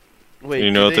 too. Wait,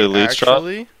 You know what the elites drop?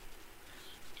 actually?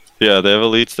 Yeah, they have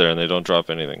elites there, and they don't drop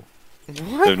anything.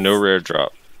 What? They have no rare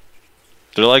drop.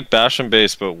 They're like Bastion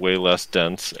base, but way less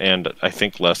dense, and I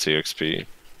think less EXP.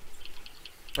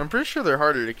 I'm pretty sure they're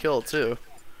harder to kill too.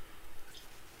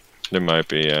 There might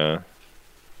be, yeah.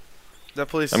 That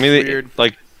place I mean, is weird.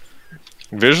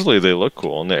 visually they look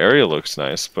cool, and the area looks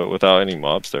nice, but without any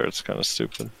mobs there, it's kind of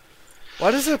stupid.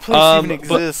 Why does that place even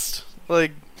but- exist?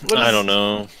 Like, what I is- don't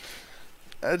know.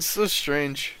 It's so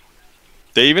strange.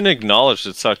 They even acknowledged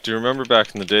it sucked. Do you remember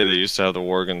back in the day they used to have the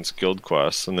Worgens guild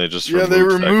quests, and they just Yeah, they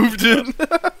removed removed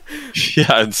that- it.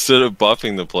 Yeah, instead of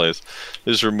buffing the place,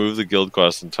 they just removed the guild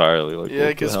quest entirely. Like, Yeah, what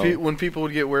the because hell? when people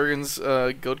would get Wergen's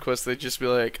guild quest, they'd just be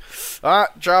like,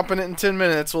 dropping it in 10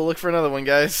 minutes. We'll look for another one,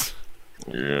 guys.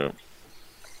 Yeah.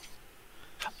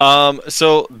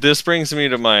 So this brings me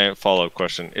to my follow-up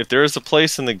question. If there is a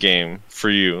place in the game for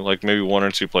you, like maybe one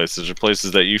or two places, or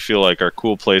places that you feel like are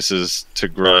cool places to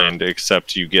grind,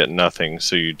 except you get nothing,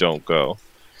 so you don't go,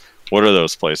 what are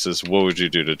those places? What would you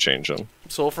do to change them?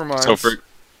 Sulfur Mines.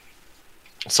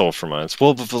 Sulfur Mines.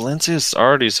 Well, but Valencia's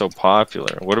already so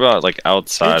popular. What about like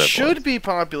outside It of should be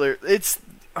popular. It's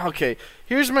okay.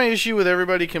 Here's my issue with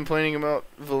everybody complaining about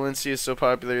Valencia is so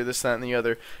popular, this, that, and the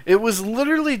other. It was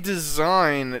literally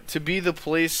designed to be the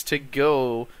place to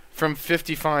go from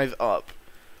 55 up.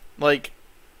 Like,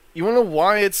 you wanna know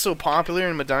why it's so popular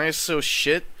and Medaia's so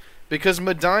shit? Because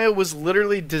Medaia was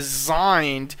literally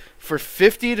designed for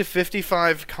 50 to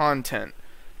 55 content.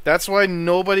 That's why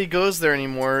nobody goes there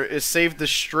anymore, is save the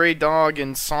stray dog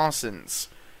and Sawsons.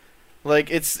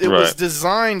 Like, it was Right.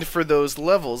 designed for those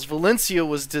levels. Valencia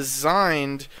was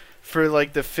designed for,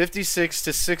 like, the 56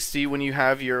 to 60 when you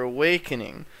have your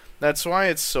awakening. That's why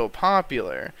it's so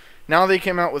popular. Now they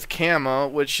came out with Kama,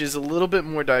 which is a little bit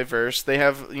more diverse. They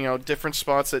have, different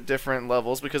spots at different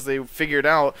levels because they figured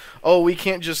out, we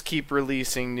can't just keep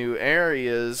releasing new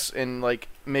areas and, like,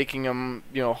 making them,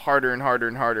 harder and harder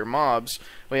and harder mobs.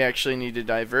 We actually need to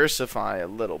diversify a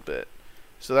little bit.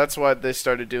 So that's what they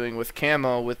started doing with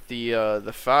Camo with the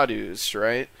Fadus,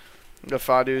 right? The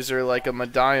Fadus are like a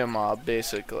Medaia mob,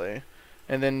 basically.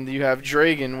 And then you have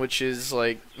Dragon, which is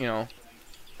like,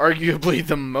 arguably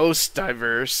the most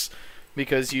diverse,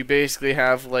 because you basically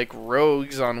have like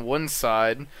rogues on one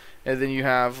side, and then you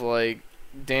have like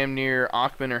damn near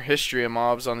Akhman or Histria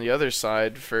mobs on the other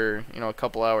side for, a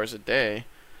couple hours a day.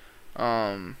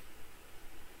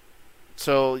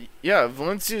 So, yeah,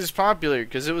 Valencia is popular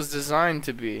because it was designed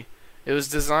to be. It was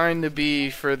designed to be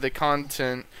for the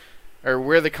content, or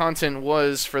where the content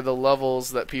was for the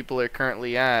levels that people are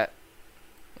currently at.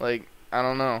 Like, I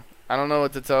don't know. I don't know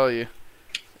what to tell you.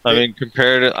 I mean,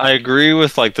 I agree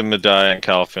with like the Medaia and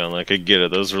Calpheon. Like, I get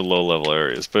it; those are low-level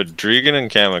areas. But Dragon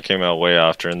and Kama came out way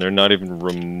after, and they're not even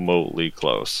remotely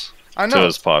close I to know.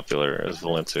 as popular as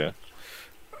Valencia.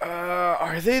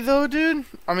 Are they though, dude?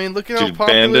 I mean, look at how Dude,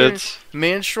 popular bandits.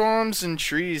 Manshroms and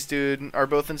Trees, dude, are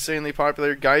both insanely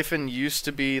popular. Gyfin used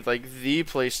to be like the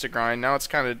place to grind. Now it's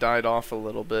kind of died off a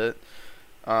little bit.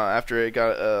 After it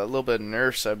got a little bit of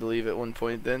nerfs, I believe at one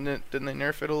point, didn't it? Didn't they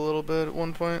nerf it a little bit at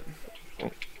one point?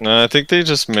 No, I think they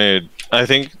just made. I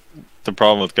think the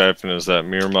problem with Gyfin is that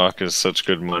Mirmok is such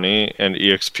good money, and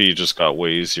EXP just got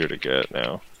way easier to get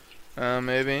now.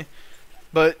 Maybe.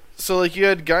 But so like you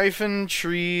had Gyfin,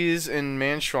 Trees, and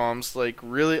Manshroms, like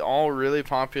all really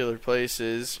popular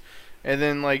places, and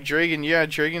then like Dragon. Yeah,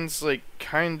 Dragon's like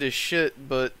kind of shit,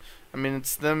 but I mean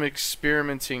it's them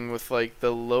experimenting with like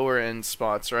the lower end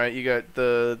spots, right? You got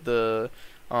the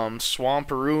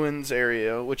Swamp Ruins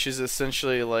area, which is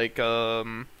essentially like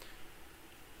what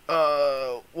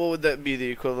would that be the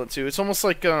equivalent to? It's almost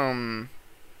like Treants,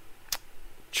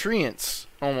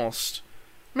 almost.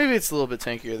 Maybe it's a little bit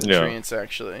tankier than Treants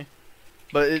actually.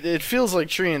 But it feels like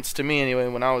Treants to me anyway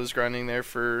when I was grinding there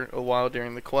for a while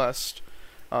during the quest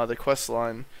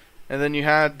line. And then you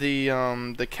had the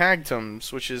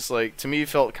Cagtums, which is like, to me,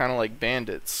 felt kind of like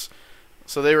bandits.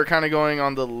 So they were kind of going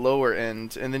on the lower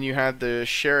end. And then you had the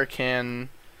Shuriken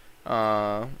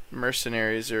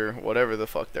mercenaries, or whatever the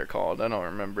fuck they're called. I don't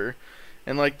remember.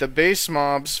 And like the base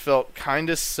mobs felt kind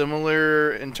of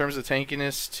similar in terms of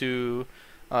tankiness to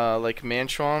like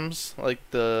Manchwams, like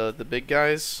the big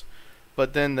guys.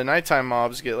 But then the nighttime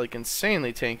mobs get like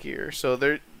insanely tankier. So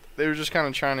they were just kind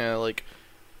of trying to like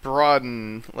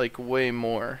broaden like way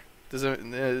more. Does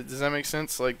that make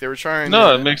sense? Like they were trying.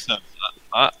 No, it makes sense.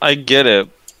 I get it,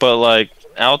 but like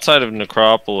outside of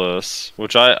Necropolis,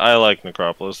 which I like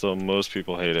Necropolis, though most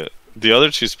people hate it. The other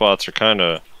two spots are kind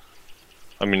of.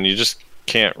 I mean, you just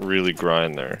can't really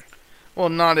grind there. Well,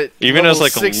 not at even level as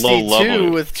like 62 a low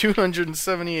level with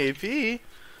 270 AP.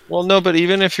 Well, no, but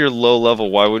even if you're low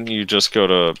level, why wouldn't you just go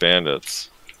to bandits?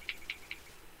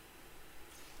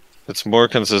 It's more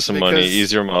consistent money,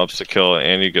 easier mobs to kill,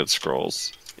 and you get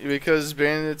scrolls. Because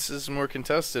bandits is more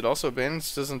contested. Also,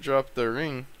 bandits doesn't drop the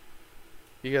ring.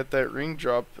 You got that ring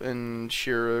drop in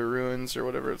Shira Ruins or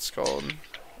whatever it's called.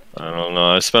 I don't know.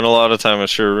 I spent a lot of time at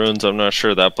Shira Ruins. I'm not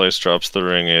sure that place drops the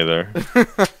ring either.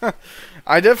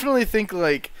 I definitely think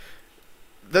like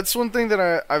that's one thing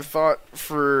that I've thought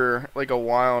for like a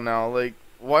while now. Like,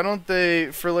 why don't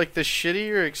they, for like the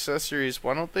shittier accessories,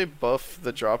 why don't they buff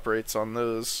the drop rates on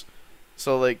those?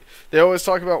 So like they always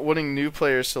talk about wanting new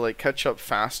players to like catch up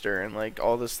faster and like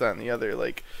all this, that, and the other.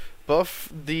 Like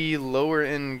buff the lower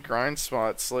end grind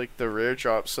spots, like the rare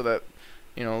drops, so that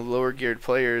lower geared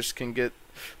players can get.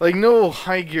 Like no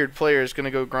high geared player is gonna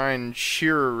go grind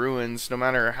Shira Ruins no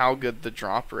matter how good the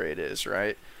drop rate is,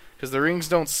 right? Because the rings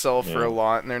don't sell for a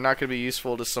lot, and they're not gonna be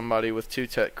useful to somebody with 2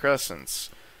 Tet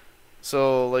Crescents.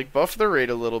 So like buff the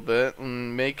rate a little bit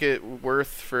and make it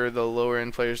worth for the lower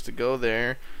end players to go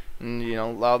there. And,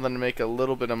 allow them to make a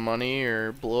little bit of money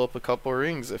or blow up a couple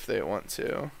rings if they want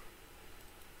to.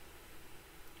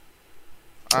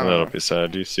 That'll be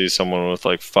sad. You see someone with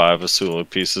like 5 Asula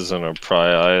pieces and a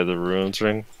Pry Eye of the Ruins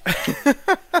ring.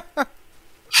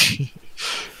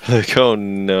 Like, oh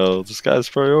no, this guy's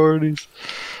priorities.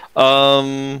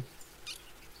 Yeah,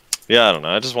 I don't know.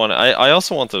 I just want. I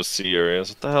also want those sea areas.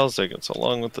 What the hell is taking so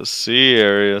long with the sea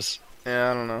areas? Yeah,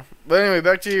 I don't know. But anyway,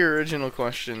 back to your original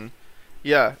question.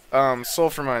 Yeah,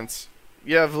 Sulfur Mines.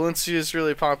 Yeah, Valencia is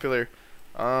really popular.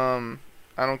 I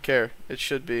don't care. It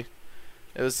should be.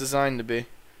 It was designed to be.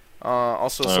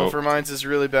 Also, Sulfur Mines is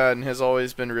really bad and has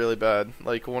always been really bad.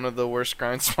 Like, one of the worst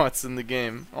grind spots in the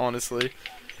game, honestly.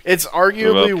 It's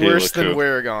arguably worse than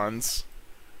Werigons.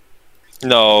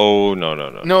 No.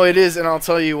 No, it is, and I'll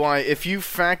tell you why. If you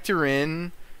factor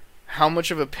in how much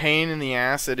of a pain in the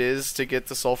ass it is to get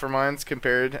to Sulfur Mines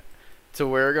compared to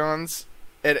Werigons,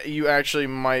 you actually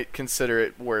might consider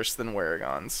it worse than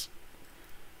Werigons.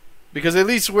 Because at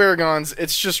least Werigons,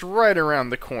 it's just right around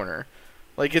the corner.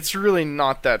 Like, it's really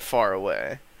not that far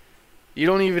away. You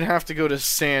don't even have to go to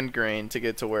Sandgrain to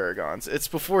get to Werigons. It's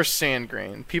before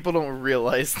Sandgrain. People don't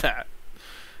realize that.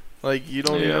 Like, you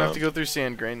don't even have to go through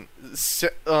Sandgrain.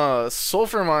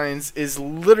 Sulfur Mines is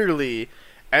literally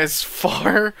as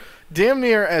far, damn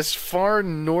near as far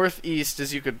northeast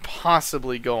as you could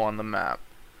possibly go on the map.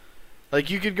 Like,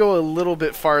 you could go a little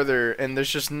bit farther, and there's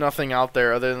just nothing out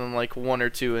there other than, like, 1 or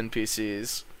 2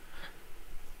 NPCs.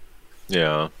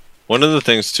 Yeah. One of the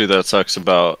things, too, that sucks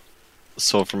about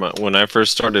Sulfur Mine, when I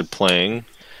first started playing,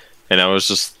 and I was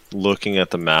just looking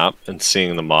at the map and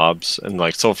seeing the mobs, and,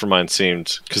 like, Sulfur Mine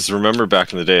seemed... Because remember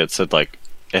back in the day, it said, like,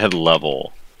 it had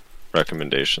level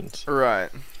recommendations. Right.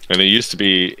 And it used to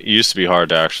be hard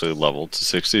to actually level to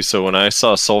 60, so when I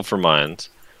saw Sulfur Mines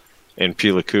in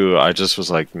Piliku, I just was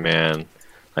like, man,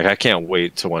 like I can't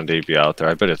wait to one day be out there.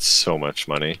 I bet it's so much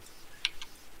money.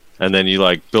 And then you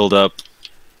like build up,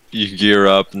 you gear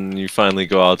up, and you finally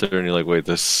go out there and you're like, wait,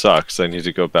 this sucks. I need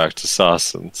to go back to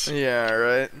Sassans. Yeah,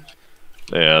 right.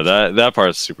 Yeah, that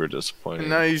part's super disappointing. And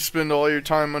now you spend all your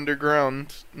time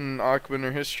underground in Akhman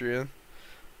or Histria.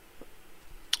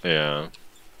 Yeah.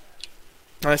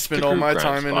 I spend all my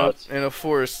time in a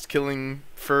forest killing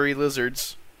furry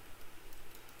lizards.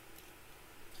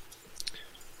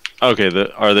 Okay,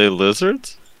 are they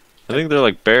lizards? I think they're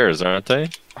like bears, aren't they?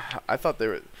 I thought they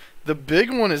were... The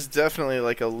big one is definitely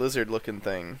like a lizard-looking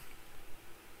thing.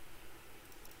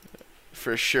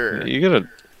 For sure. You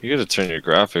gotta turn your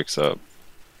graphics up.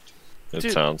 It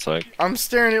Dude, sounds like. I'm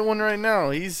staring at one right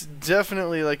now. He's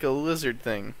definitely like a lizard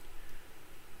thing.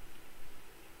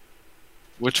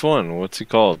 Which one? What's he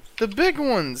called? The big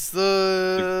ones.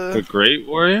 The Great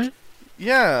Warrior?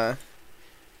 Yeah.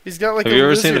 He's got like Have a you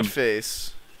ever seen lizard a-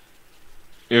 face.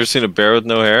 You ever seen a bear with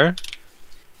no hair?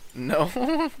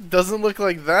 No, doesn't look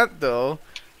like that though.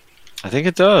 I think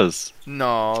it does.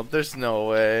 No, there's no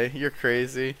way. You're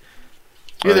crazy.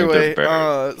 I Either think way, they're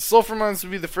bears. Sulfur Mines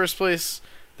would be the first place.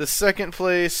 The second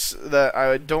place that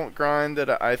I don't grind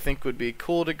that I think would be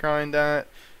cool to grind at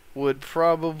would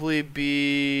probably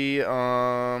be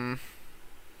I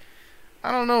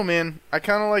don't know, man. I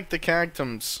kind of like the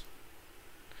Cactums.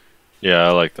 Yeah,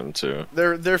 I like them too.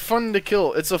 They're fun to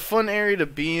kill. It's a fun area to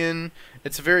be in.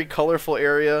 It's a very colorful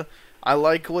area. I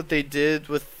like what they did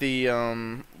with the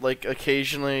like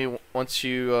occasionally once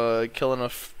you kill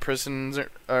enough prisons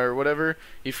or whatever,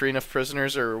 you free enough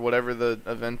prisoners or whatever the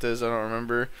event is, I don't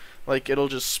remember. Like it'll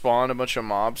just spawn a bunch of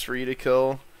mobs for you to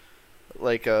kill,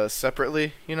 like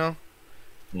separately, you know.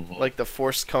 Mhm. Like the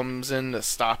force comes in to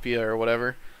stop you or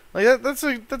whatever. Like that's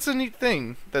a neat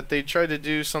thing that they try to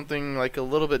do something like a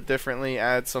little bit differently,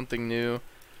 add something new.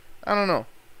 I don't know.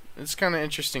 It's kind of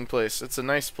interesting place. It's a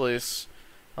nice place,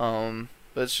 but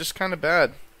it's just kind of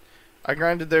bad. I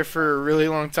grinded there for a really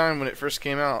long time when it first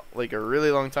came out, like a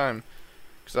really long time,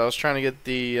 because I was trying to get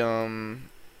the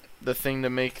thing to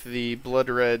make the blood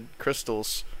red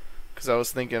crystals, because I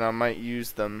was thinking I might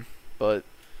use them, but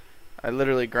I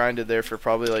literally grinded there for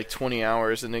probably like 20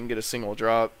 hours and didn't get a single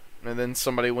drop. And then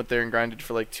somebody went there and grinded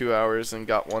for like 2 hours and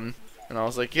got one. And I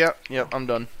was like, yep, I'm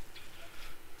done.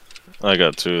 I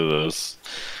got 2 of those.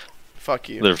 Fuck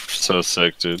you. They're so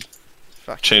sick, dude.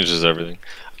 Fuck you. Changes everything.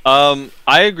 I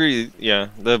agree. Yeah,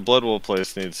 the Bloodwolf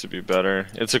place needs to be better.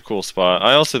 It's a cool spot.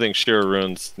 I also think Sheer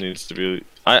Ruins needs to be.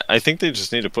 I think they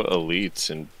just need to put elites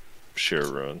in Sheer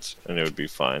Ruins, and it would be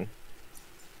fine.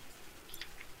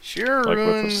 Sheer Like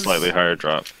Ruins, with a slightly higher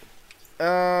drop.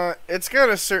 it's got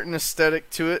a certain aesthetic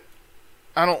to it.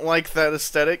 I don't like that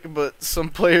aesthetic, but some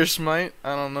players might.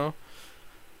 I don't know.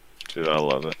 Dude, I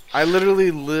love it. I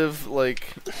literally live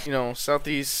like, you know,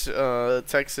 southeast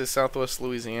Texas, southwest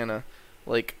Louisiana,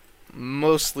 like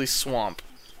mostly swamp.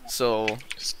 So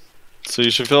So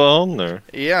you should feel at home there.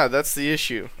 yeah, that's the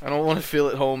issue. I don't want to feel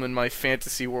at home in my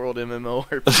fantasy world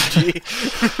MMORPG.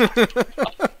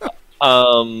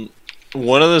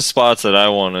 One of the spots that I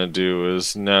want to do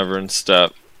is Nevern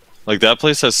Step. Like, that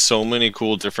place has so many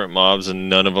cool different mobs, and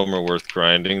none of them are worth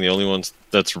grinding. The only ones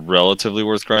that's relatively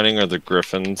worth grinding are the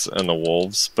griffins and the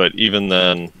wolves. But even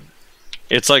then,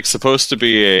 it's like supposed to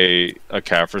be a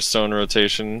Kaffirstone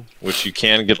rotation, which you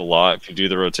can get a lot if you do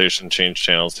the rotation, change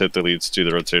channels, hit the leads, do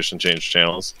the rotation, change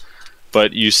channels.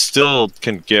 But you still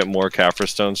can get more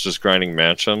Kaffirstones just grinding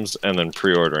Manchums and then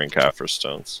pre-ordering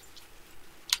Kaffirstones.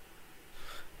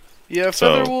 Yeah,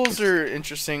 So- feather wolves are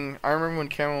interesting. I remember when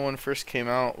Camo 1 first came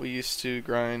out, we used to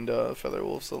grind feather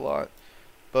wolves a lot.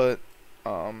 But,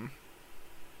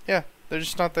 yeah, they're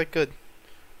just not that good.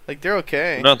 Like, they're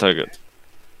okay. Not that good.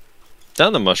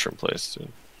 Down the mushroom place,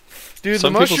 dude. Dude,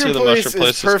 Some the people mushroom say the place mushroom place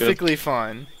is is good. perfectly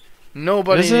fine.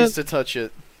 Nobody Is needs it? to touch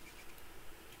it.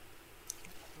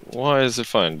 Why is it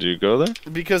fine? Do you go there?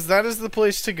 Because that is the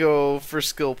place to go for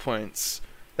skill points.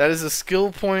 That is a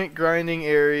skill point grinding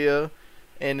area,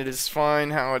 and it is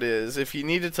fine how it is. If you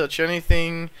need to touch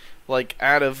anything, like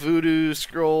add a voodoo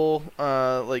scroll,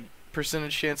 like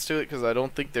percentage chance to it, because I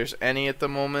don't think there's any at the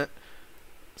moment.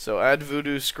 So add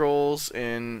voodoo scrolls,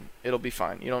 and it'll be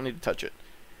fine. You don't need to touch it.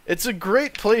 It's a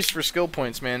great place for skill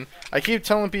points, man. I keep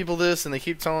telling people this, and they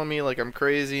keep telling me like I'm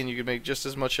crazy, and you can make just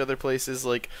as much other places.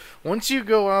 Like, once you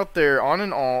go out there on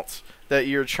an alt that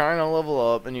you're trying to level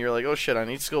up, and you're like, oh shit, I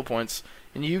need skill points,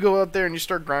 and you go out there and you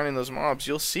start grinding those mobs,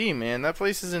 you'll see, man, that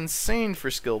place is insane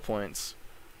for skill points.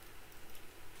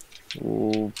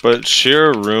 Ooh, but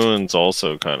Sheer Ruins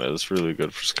also kind of is really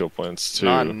good for skill points too.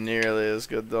 Not nearly as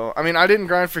good though. I mean, I didn't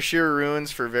grind for Sheer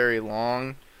Ruins for very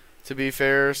long, to be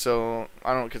fair, so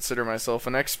I don't consider myself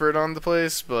an expert on the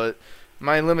place, but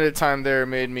my limited time there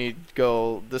made me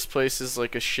go, this place is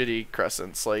like a shitty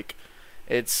Crescents. Like,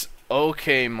 it's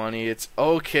okay money, it's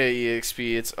okay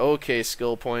EXP, it's okay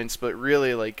skill points, but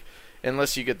really, like,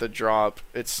 unless you get the drop,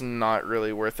 it's not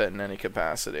really worth it in any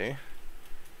capacity.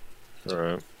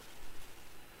 Right.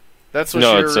 That's what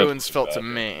No, Sheer it's Ruins definitely felt bad. to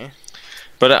me.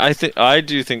 But I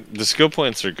do think the skill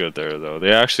points are good there though.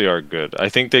 They actually are good. I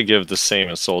think they give the same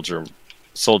as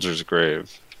Soldier's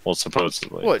Grave. Well,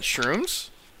 supposedly. What, Shrooms?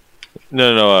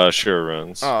 No, Sheer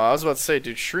Ruins. Oh, I was about to say,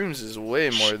 dude, Shrooms is way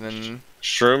more than...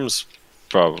 Shrooms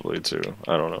probably too.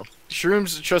 I don't know.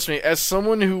 Shrooms, trust me, as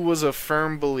someone who was a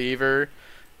firm believer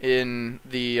in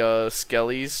the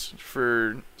skellies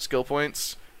for skill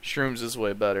points, shrooms is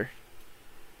way better.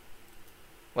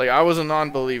 Like, I was a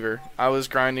non-believer. I was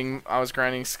grinding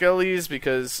skellies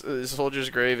because Soldier's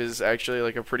Grave is actually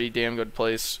like a pretty damn good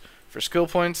place for skill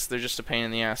points. They're just a pain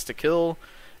in the ass to kill.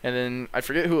 And then I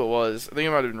forget who it was. I think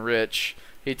it might have been Rich.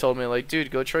 He told me like, dude,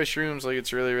 go try shrooms. Like,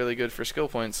 it's really, really good for skill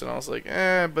points. And I was like,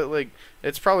 but like,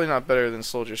 it's probably not better than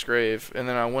Soldier's Grave. And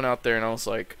then I went out there and I was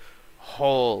like,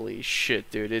 holy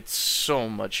shit, dude, it's so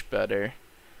much better.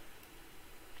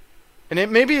 And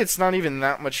maybe it's not even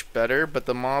that much better, but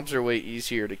the mobs are way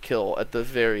easier to kill at the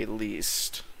very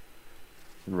least.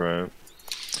 Right.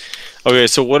 Okay,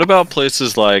 so what about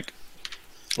places like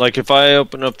if I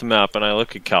open up the map and I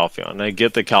look at Calpheon, I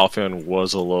get that Calpheon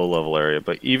was a low-level area,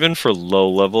 but even for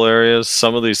low-level areas,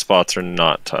 some of these spots are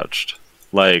not touched.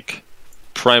 Like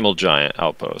Primal Giant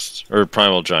Outpost, or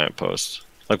Primal Giant Post.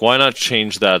 Like, why not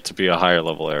change that to be a higher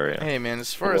level area? Hey man,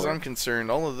 as far as I'm concerned,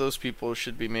 all of those people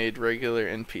should be made regular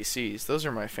NPCs. Those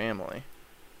are my family.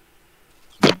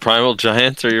 The Primal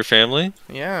Giants are your family?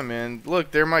 Yeah, man.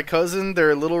 Look, they're my cousin.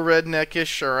 They're a little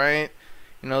redneckish, alright?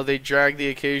 You know, they drag the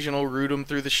occasional Roodum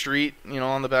through the street, you know,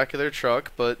 on the back of their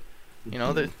truck, but, you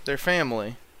know, they're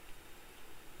family.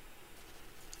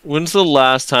 When's the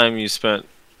last time you spent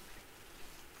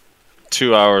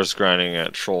 2 hours grinding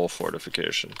at Troll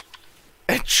Fortification?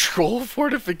 At Troll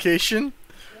Fortification?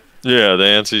 Yeah, the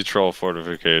anti-troll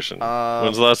fortification.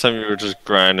 When's the last time you were just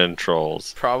grinding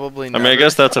trolls? Probably never. I mean, I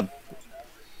guess that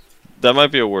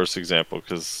might be a worse example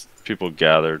because people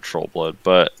gathered troll blood,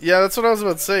 but yeah, that's what I was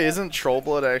about to say. Isn't troll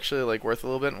blood actually like worth a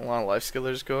little bit? And a lot of life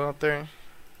skillers go out there.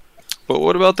 But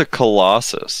what about the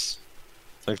Colossus?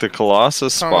 Like the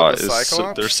Colossus spot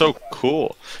they're so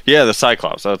cool. Yeah, the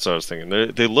Cyclops. That's what I was thinking.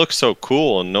 They look so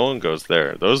cool, and no one goes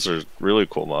there. Those are really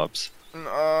cool mobs.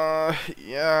 Yeah,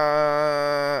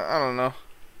 I don't know.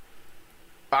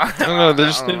 I don't know. They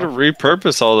just need to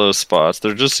repurpose all those spots.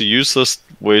 They're just a useless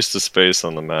waste of space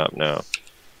on the map now.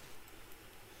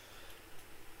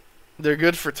 They're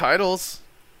good for titles.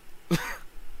 I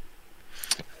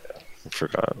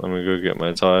forgot. Let me go get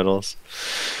my titles.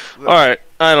 Alright,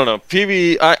 I don't know.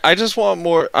 PB, I just want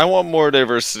more. I want more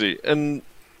diversity. And,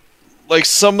 like,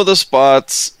 some of the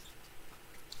spots.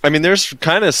 I mean, there's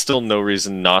kind of still no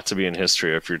reason not to be in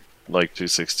history if you're, like,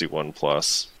 261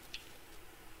 plus.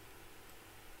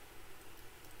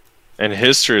 And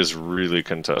history is really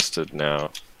contested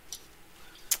now.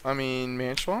 I mean,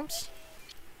 man swamps?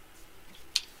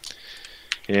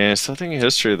 Yeah, so I think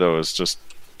history, though, is just.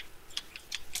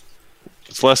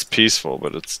 It's less peaceful,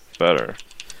 but it's better.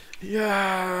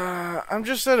 Yeah, I'm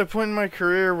just at a point in my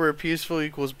career where peaceful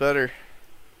equals better.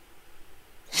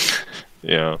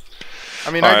 Yeah. I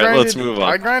mean, let's move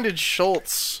on. I grinded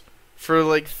Schultz for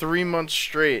like 3 months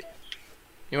straight.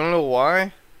 You wanna know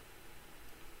why?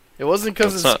 It wasn't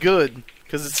because it's good,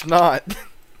 because it's not.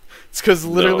 It's because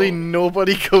literally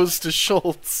nobody goes to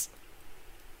Schultz.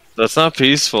 That's not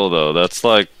peaceful, though. That's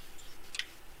like...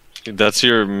 That's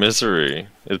your misery.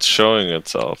 It's showing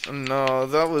itself. No,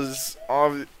 that was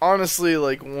honestly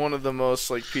like one of the most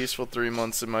like peaceful 3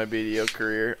 months in my BDO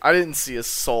career. I didn't see a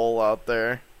soul out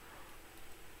there.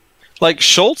 Like,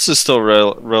 Schultz is still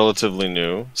relatively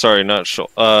new. Sorry, not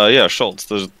Schultz. Yeah, Schultz.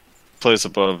 The place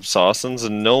above Sawsons,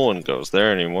 and no one goes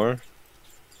there anymore.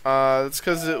 It's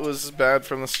because it was bad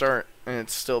from the start, and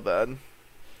it's still bad.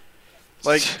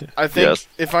 Like, I think, yes.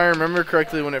 If I remember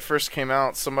correctly, when it first came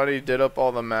out, somebody did up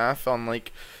all the math on,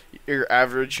 like, your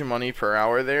average money per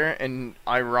hour there, and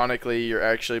ironically, you're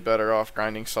actually better off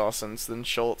grinding Sawsons than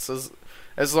Schultz.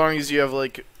 As long as you have,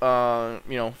 like,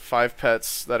 you know, 5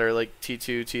 pets that are, like,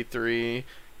 T2, T3,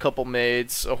 couple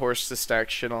maids, a horse to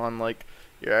stack shit on, like,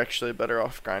 you're actually better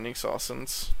off grinding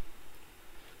Sawsons.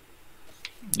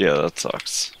 Yeah, that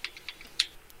sucks.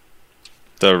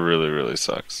 That really, really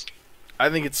sucks. I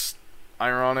think it's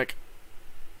ironic.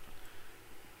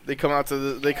 They come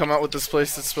out with this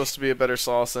place that's supposed to be a better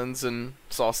Sawsons, and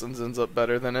Sawsons ends up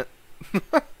better than it.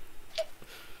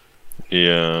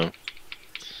 Yeah.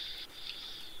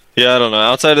 Yeah, I don't know.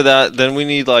 Outside of that, then we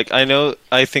need, like,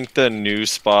 I think the new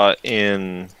spot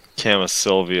in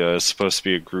Camasylvia is supposed to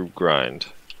be a group grind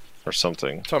or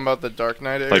something. Talking about the Dark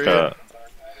Knight area?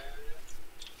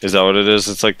 Is that what it is?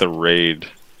 It's like the raid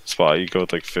spot. You go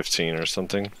with like 15 or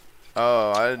something.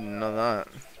 Oh, I didn't know that.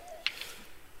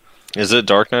 Is it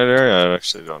Dark Knight area? I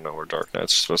actually don't know where Dark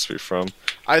Knight's supposed to be from.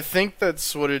 I think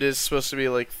that's what it is supposed to be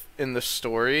like in the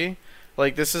story.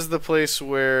 Like, this is the place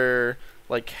where,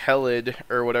 like, Helid,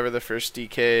 or whatever the first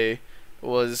DK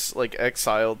was, like,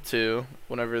 exiled to,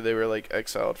 whenever they were, like,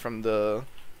 exiled from the,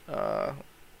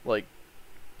 like,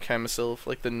 Camasilf,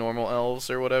 like, the normal elves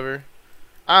or whatever.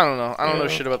 I don't know. I don't know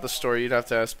Yeah. shit about the story. You'd have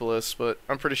to ask Bliss, but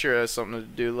I'm pretty sure it has something to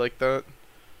do like that.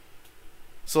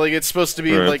 So like it's supposed to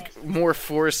be Right. like more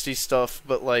foresty stuff,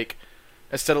 but like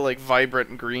instead of like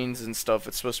vibrant greens and stuff,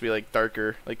 it's supposed to be like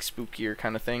darker, like spookier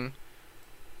kind of thing.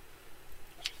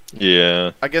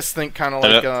 Yeah. I guess think kind of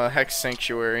And like a Hex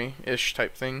Sanctuary-ish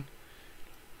type thing.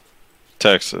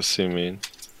 Texas, you mean?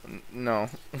 No.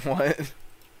 What?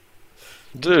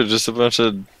 Dude, just a bunch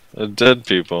of dead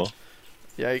people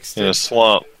Yikes. in a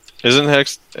swamp. Isn't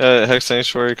Hex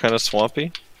Sanctuary kind of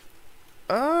swampy?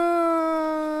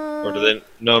 Or do they?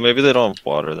 No, maybe they don't have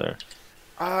water there.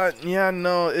 Yeah,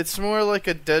 no, it's more like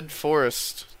a dead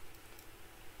forest.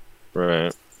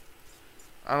 Right.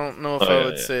 I don't know if Oh, I yeah,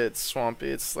 would yeah. say it's swampy.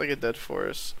 It's like a dead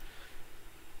forest.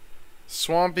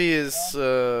 Swampy is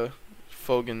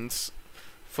Fogans.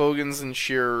 Fogans and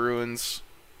sheer ruins.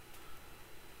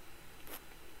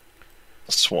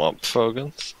 Swamp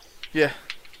Fogans? Yeah.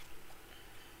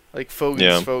 Like Fogans,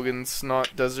 Yeah. Fogans,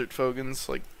 not desert Fogans,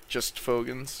 like just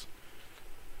Fogans.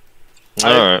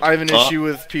 Alright. I have an issue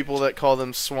with people that call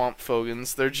them swamp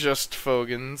Fogans. They're just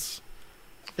Fogans.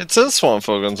 It says Swamp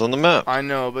Fogans on the map. I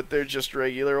know, but they're just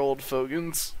regular old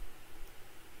Fogans.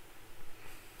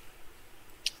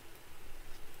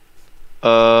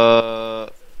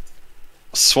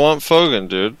 Swamp Fogan,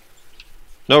 dude.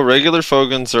 No, regular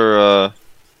Fogans are,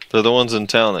 they're the ones in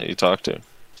town that you talk to.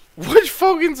 Which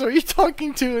Fogans are you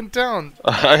talking to in town?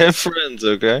 I have friends,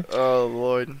 okay? Oh,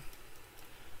 Lord.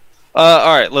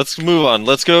 Alright, let's move on.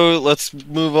 Let's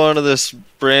move on to this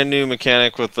brand new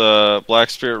mechanic with Black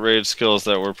Spirit Rage skills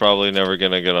that we're probably never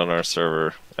gonna get on our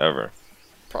server, ever.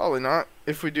 Probably not.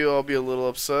 If we do, I'll be a little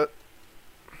upset.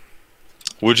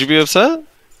 Would you be upset?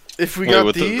 If we Wait, got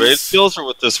with these... the rage skills or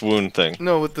with this wound thing?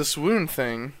 No, with this wound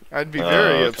thing, I'd be Oh,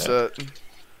 very okay. upset.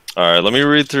 Alright, let me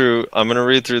read through. I'm gonna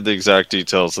read through the exact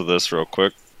details of this real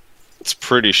quick. It's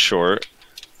pretty short,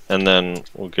 and then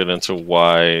we'll get into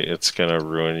why it's gonna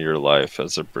ruin your life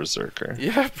as a berserker.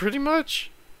 Yeah, pretty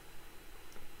much.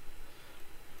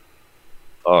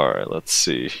 Alright, let's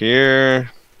see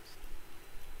here.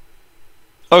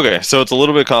 Okay, so it's a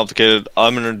little bit complicated.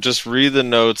 I'm gonna just read the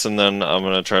notes and then I'm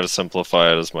gonna try to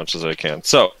simplify it as much as I can.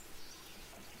 So,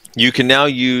 you can now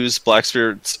use Black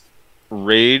Spirit's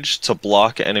Rage to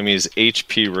block enemies'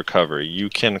 HP recovery. You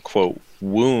can, quote,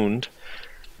 wound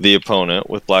the opponent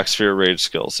with Black Spirit Rage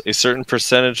skills. A certain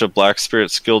percentage of Black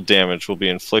Spirit skill damage will be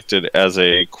inflicted as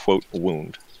a, quote,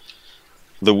 wound.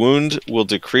 The wound will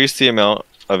decrease the amount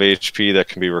of HP that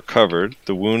can be recovered.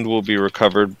 The wound will be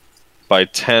recovered by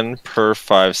 10 per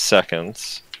 5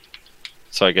 seconds.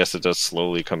 So I guess it does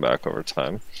slowly come back over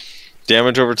time.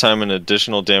 Damage over time and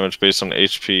additional damage based on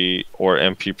HP or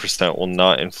MP percent will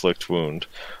not inflict wound.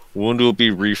 Wound will be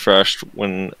refreshed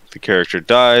when the character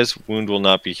dies. Wound will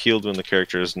not be healed when the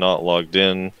character is not logged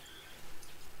in.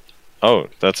 Oh,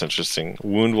 that's interesting.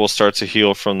 Wound will start to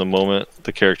heal from the moment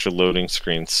the character loading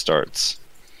screen starts.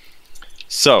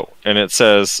 So, and it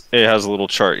says, it has a little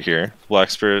chart here. Black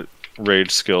Spirit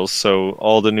Rage skills. So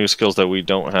all the new skills that we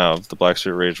don't have, the Black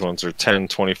Spirit Rage ones are 10,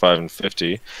 25, and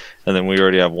 50. And then we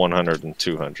already have 100 and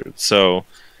 200. So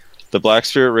the Black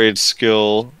Spirit Rage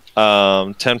skill,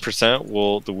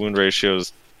 10% the wound ratio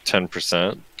is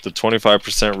 10%. The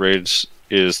 25% rage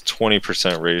is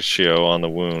 20% ratio on the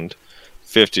wound.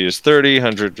 50 is 30,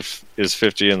 100 is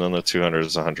 50, and then the 200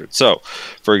 is 100. So,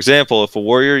 for example, if a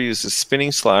warrior uses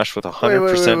Spinning Slash with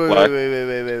 100% black...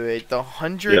 Wait. The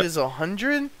 100 Yeah. is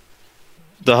 100?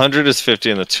 The 100 is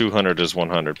 50 and the 200 is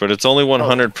 100, but it's only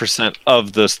 100%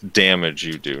 of this damage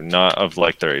you do, not of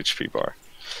like their HP bar.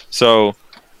 So,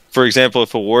 for example,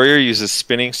 if a warrior uses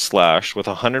Spinning Slash with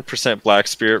 100% Black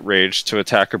Spirit Rage to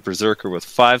attack a berserker with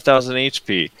 5,000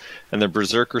 HP, and the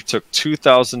berserker took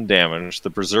 2,000 damage, the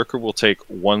berserker will take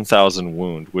 1,000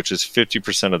 wound, which is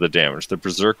 50% of the damage. The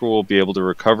berserker will be able to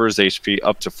recover his HP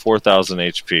up to 4,000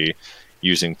 HP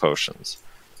using potions.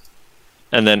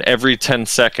 And then every 5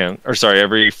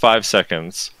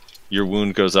 seconds, your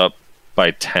wound goes up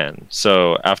by 10.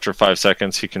 So after 5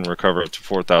 seconds, he can recover up to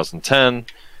 4,010,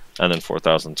 and then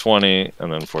 4,020,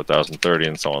 and then 4,030,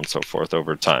 and so on and so forth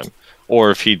over time.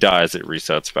 Or if he dies, it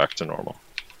resets back to normal.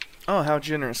 Oh, how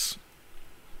generous.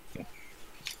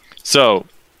 So,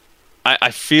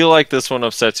 I feel like this one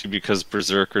upsets you because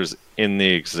Berserker's in the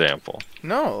example.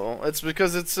 No, it's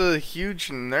because it's a huge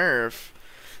nerf.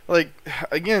 Like,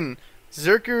 again,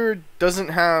 Zerker doesn't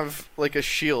have, like, a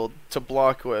shield to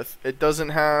block with. It doesn't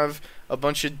have a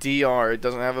bunch of DR. It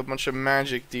doesn't have a bunch of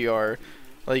magic DR.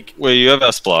 Like, Wait, you have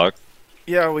S-Block.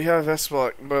 yeah, we have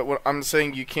S-Block, but what I'm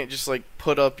saying, you can't just, like,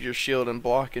 put up your shield and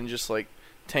block and just, like,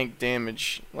 tank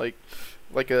damage. Like,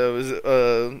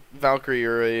 a Valkyrie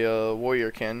or a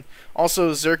warrior can.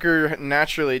 Also, Zerker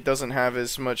naturally doesn't have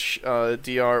as much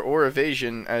DR or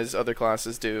evasion as other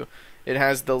classes do. It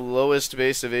has the lowest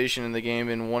base evasion in the game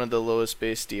and one of the lowest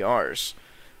base DRs.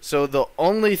 So the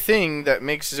only thing that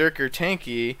makes Zerker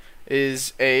tanky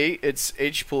is A, its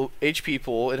HP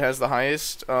pool. It has the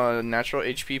highest natural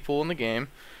HP pool in the game,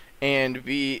 and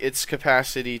B, its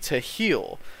capacity to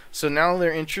heal. So now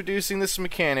they're introducing this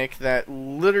mechanic that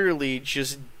literally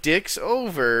just dicks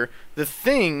over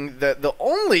the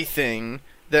only thing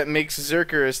that makes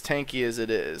Zerker as tanky as it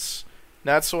is.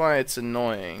 That's why it's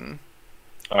annoying.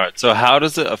 Alright, so how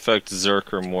does it affect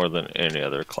Zerker more than any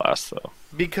other class, though?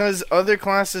 Because other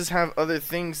classes have other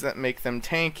things that make them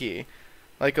tanky.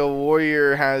 Like a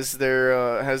warrior has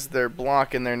their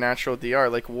block and their natural DR.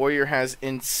 Like warrior has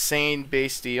insane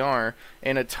base DR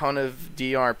and a ton of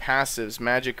DR passives,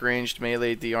 magic ranged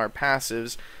melee DR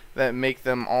passives that make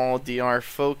them all DR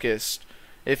focused.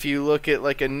 If you look at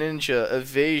like a ninja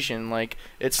evasion, like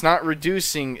it's not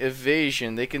reducing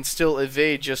evasion. They can still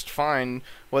evade just fine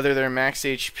whether their max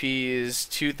HP is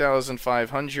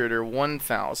 2,500 or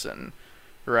 1,000.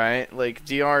 Right? Like,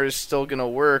 DR is still gonna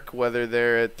work whether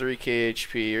they're at 3k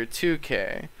HP or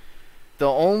 2k. The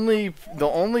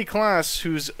only class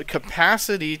whose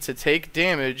capacity to take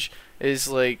damage is,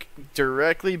 like,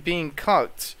 directly being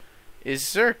cucked is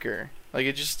Zerker. Like,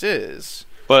 it just is.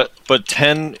 But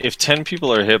if 10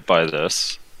 people are hit by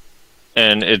this,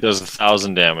 and it does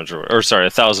 1,000 damage, or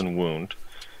 1,000 wound,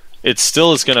 it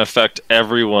still is gonna affect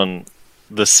everyone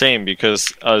the same,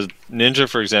 because a ninja,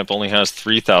 for example, only has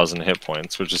 3,000 hit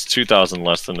points, which is 2,000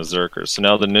 less than a Zerker. So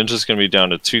now the ninja's going to be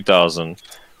down to 2,000,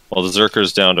 while the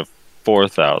Zerker's down to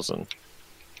 4,000.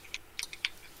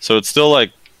 So it's still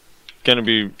like going to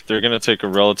be, they're going to take a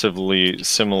relatively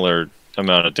similar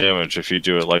amount of damage if you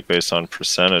do it like based on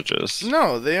percentages.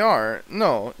 No, they are.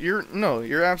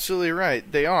 You're absolutely right.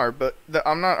 They are, but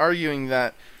I'm not arguing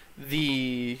that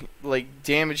the like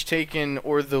damage taken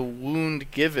or the wound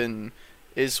given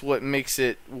is what makes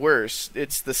it worse.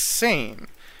 It's the same.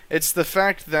 It's the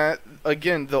fact that,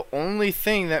 again, the only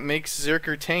thing that makes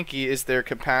Zerker tanky is their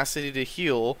capacity to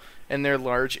heal and their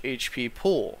large HP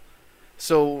pool.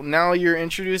 So now you're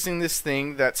introducing this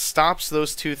thing that stops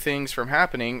those two things from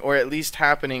happening, or at least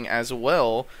happening as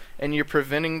well, and you're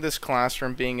preventing this class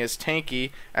from being as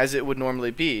tanky as it would normally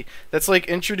be. That's like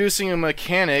introducing a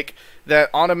mechanic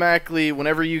that automatically,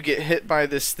 whenever you get hit by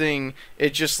this thing,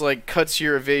 it just like cuts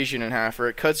your evasion in half, or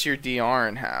it cuts your DR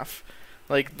in half.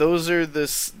 Like those are the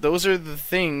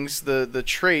things, the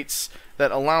traits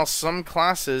that allow some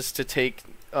classes to take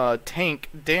tank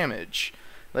damage.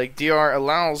 Like DR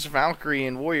allows Valkyrie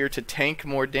and Warrior to tank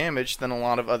more damage than a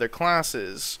lot of other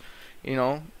classes. You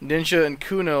know, Ninja and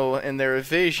Kuno and their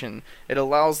evasion, it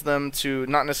allows them to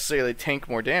not necessarily tank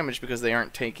more damage because they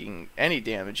aren't taking any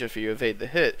damage if you evade the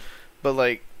hit. But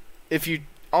like, if you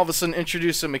all of a sudden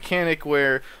introduce a mechanic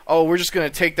where, oh, we're just going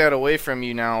to take that away from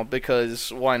you now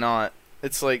because why not?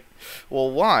 It's like,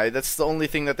 well, why? That's the only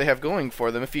thing that they have going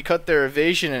for them. If you cut their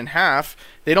evasion in half,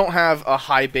 they don't have a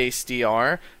high base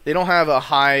DR. They don't have a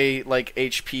high, like,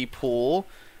 HP pool.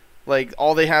 Like,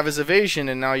 all they have is evasion,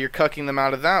 and now you're cucking them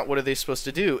out of that. What are they supposed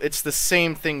to do? It's the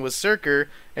same thing with Zerker,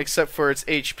 except for it's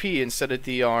HP instead of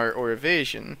DR or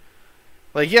evasion.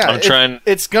 Like, yeah,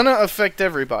 it's gonna affect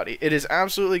everybody. It is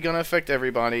absolutely gonna affect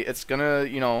everybody. It's gonna,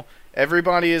 you know,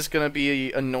 everybody is gonna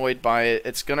be annoyed by it.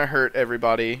 It's gonna hurt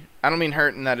everybody. I don't mean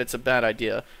hurt in that it's a bad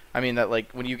idea. I mean that,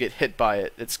 like, when you get hit by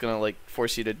it, it's gonna, like,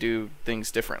 force you to do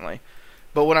things differently.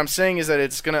 But what I'm saying is that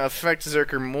it's gonna affect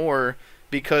Zerker more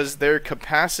because their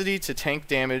capacity to tank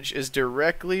damage is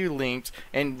directly linked,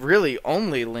 and really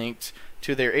only linked,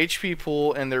 to their HP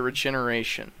pool and their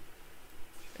regeneration.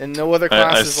 And no other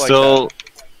classes like that.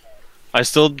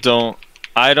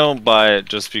 I don't buy it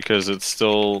just because it's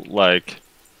still, like,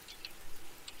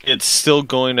 it's still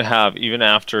going to have, even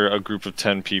after a group of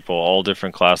 10 people, all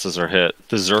different classes are hit,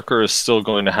 the Zerker is still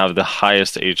going to have the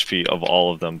highest HP of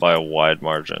all of them by a wide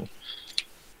margin.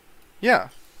 Yeah.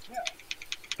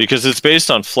 Because it's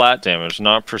based on flat damage,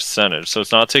 not percentage. So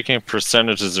it's not taking a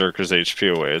percentage of Zerker's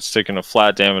HP away. It's taking a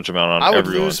flat damage amount on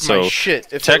everyone. I would lose my shit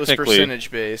if it was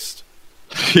percentage based.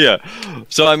 Yeah.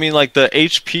 So, I mean, like, the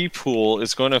HP pool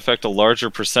is going to affect a larger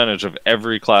percentage of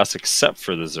every class except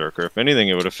for the Zerker. If anything,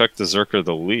 it would affect the Zerker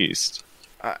the least.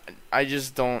 I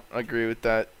just don't agree with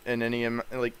that in any,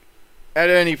 like, at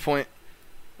any point.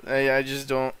 I just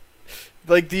don't.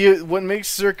 Like, what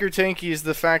makes Zerker tanky is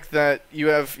the fact that you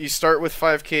start with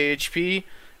 5k HP,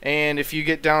 and if you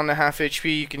get down to half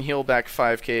HP, you can heal back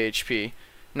 5k HP.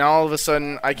 Now, all of a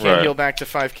sudden, I can't heal back to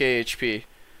 5k HP.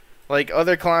 Like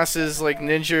other classes like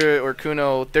Ninja or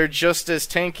Kuno, they're just as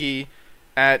tanky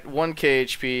at 1k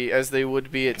HP as they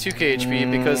would be at 2k HP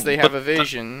because they have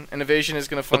evasion, and evasion is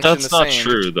going to But function the that's not same.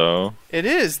 true, though. It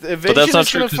is. The But that's evasion not is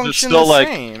true going to because it's function still the like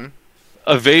same.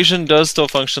 evasion does still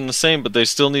function the same, but they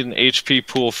still need an HP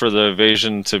pool for the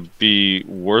evasion to be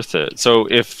worth it. So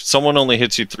if someone only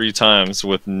hits you 3 times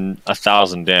with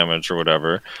 1,000 damage or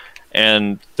whatever,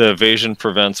 and the evasion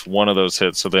prevents one of those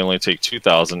hits, so they only take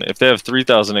 2,000. If they have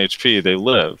 3,000 HP, they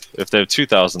live. If they have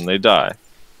 2,000, they die.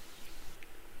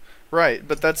 Right,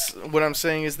 but that's what I'm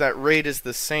saying is that rate is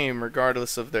the same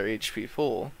regardless of their HP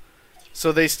pool.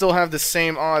 So they still have the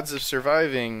same odds of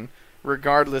surviving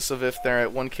regardless of if they're at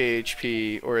 1k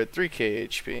HP or at 3k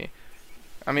HP.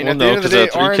 I mean, Well, at the no, end of the 'cause day,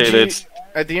 at 3K, RNG.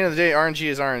 At the end of the day, RNG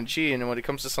is RNG, and when it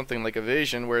comes to something like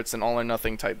evasion, where it's an all or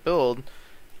nothing type build,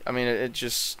 I mean,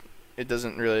 it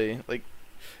doesn't really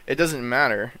it doesn't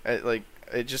matter.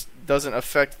 It just doesn't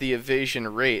affect the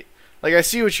evasion rate. Like I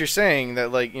see what you're saying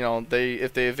that like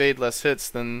if they evade less hits,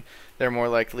 then they're more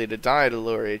likely to die at a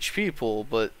lower HP pool,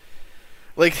 but.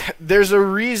 Like, there's a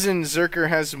reason Zerker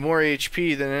has more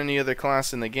HP than any other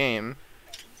class in the game.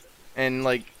 And,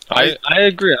 like... I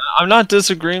agree. I'm not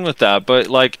disagreeing with that, but,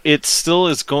 like, it still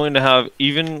is going to have,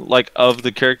 even, like, of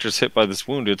the characters hit by this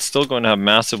wound, it's still going to have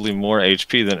massively more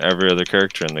HP than every other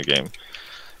character in the game.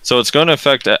 So it's going to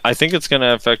affect... I think it's going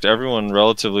to affect everyone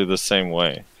relatively the same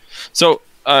way. So,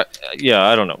 yeah,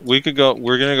 I don't know. We're going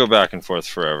to go back and forth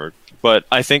forever. But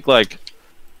I think, like...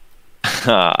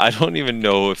 I don't even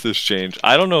know if this change...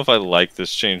 I don't know if I like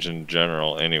this change in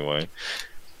general anyway.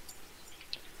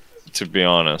 To be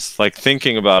honest. Like,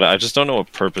 thinking about it, I just don't know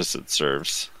what purpose it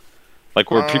serves. Like,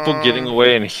 were people getting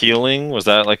away and healing? Was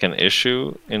that, like, an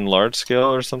issue in large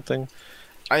scale or something?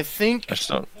 I think... I just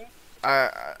don't...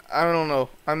 I don't know.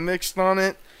 I'm mixed on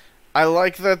it. I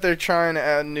like that they're trying to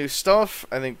add new stuff.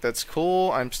 I think that's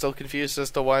cool. I'm still confused as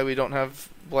to why we don't have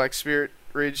Black Spirit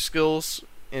Rage skills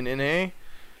in NA.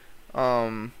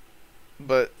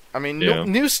 But I mean,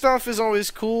 new stuff is always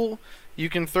cool. You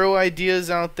can throw ideas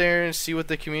out there and see what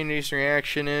the community's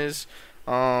reaction is.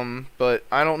 But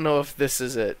I don't know if this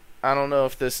is it. I don't know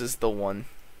if this is the one.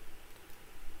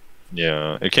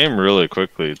 Yeah, it came really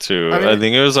quickly too. I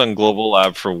think it was on Global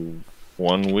Lab for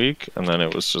 1 week, and then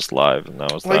it was just live, and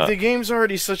that was like the game's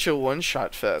already such a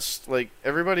one-shot fest. Like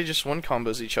everybody just one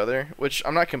combos each other, which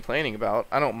I'm not complaining about.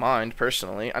 I don't mind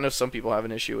personally. I know some people have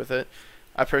an issue with it.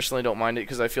 I personally don't mind it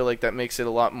because I feel like that makes it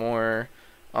a lot more,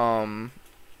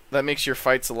 that makes your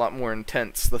fights a lot more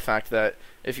intense. The fact that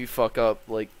if you fuck up,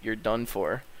 like, you're done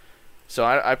for. So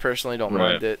I personally don't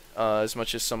mind it as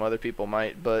much as some other people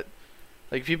might. But,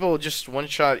 like, people just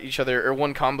one-shot each other, or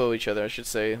one-combo each other, I should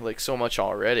say, like, so much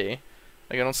already.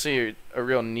 Like, I don't see a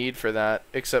real need for that,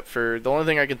 except for the only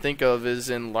thing I can think of is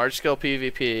in large-scale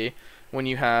PvP, when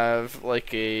you have,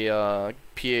 like, a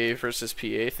PA versus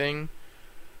PA thing.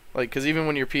 Like, because even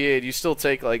when you're PA'd, you still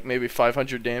take, like, maybe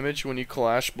 500 damage when you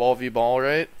clash ball v ball,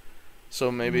 right?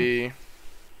 So maybe...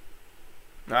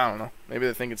 I don't know. Maybe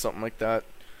they're thinking something like that.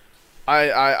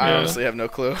 I honestly have no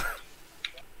clue.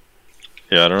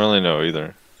 Yeah, I don't really know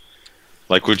either.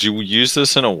 Like, would you use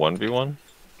this in a 1v1?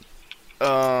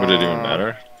 Would it even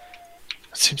matter?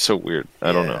 It seems so weird.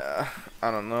 I don't know. I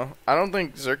don't know. I don't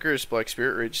think Zerker's Black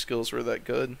Spirit Rage skills were that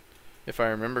good, if I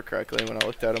remember correctly when I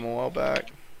looked at him a while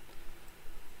back.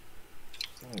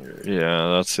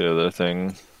 Yeah, that's the other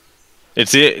thing.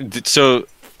 So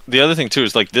the other thing too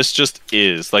is like this just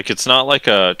is like it's not like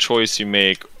a choice you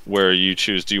make where you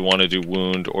choose do you want to do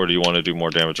wound or do you want to do more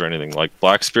damage or anything. Like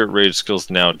Black Spirit Rage skills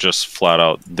now just flat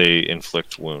out they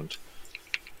inflict wound.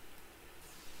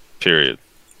 Period.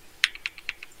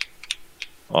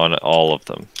 On all of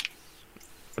them,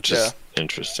 which is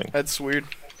interesting. That's weird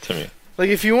to me. Like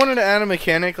if you wanted to add a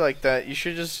mechanic like that, you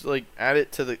should just like add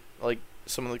it to the like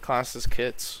some of the classes'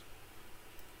 kits.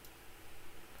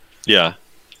 Yeah.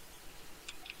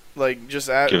 Like just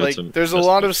add like there's a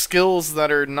lot of skills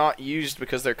that are not used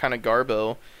because they're kind of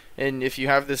garbo, and if you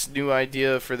have this new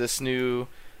idea for this new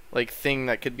like thing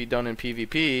that could be done in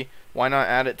PvP, why not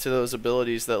add it to those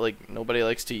abilities that like nobody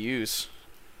likes to use?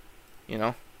 You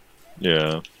know?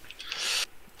 Yeah.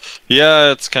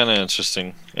 Yeah, it's kind of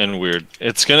interesting and weird.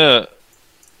 It's gonna...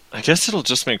 I guess it'll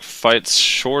just make fights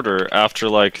shorter after,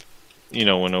 like, you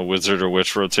know, when a wizard or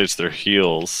witch rotates their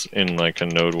heals in, like, a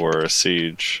Node War or a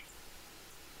Siege.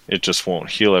 It just won't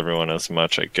heal everyone as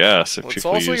much, I guess, if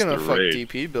people use the raid. It's also gonna fuck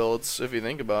DP builds, if you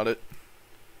think about it.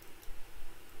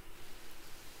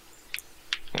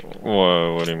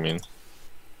 Whoa, what do you mean?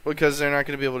 Because they're not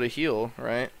gonna be able to heal,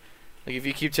 right? Like, if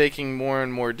you keep taking more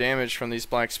and more damage from these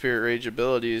Black Spirit Rage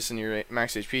abilities and your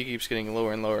max HP keeps getting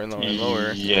lower and lower and lower and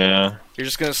lower, Yeah. you're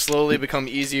just going to slowly become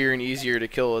easier and easier to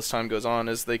kill as time goes on,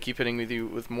 as they keep hitting with you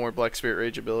with more Black Spirit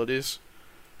Rage abilities.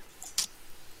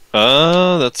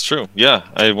 That's true. Yeah,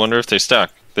 I wonder if they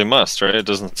stack. They must, right? It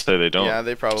doesn't say they don't. Yeah,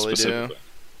 they probably do.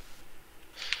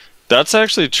 That's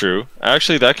actually true.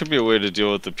 Actually, that could be a way to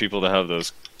deal with the people that have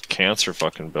those cancer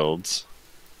fucking builds.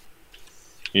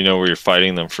 You know, where you're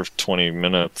fighting them for 20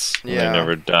 minutes and Yeah. they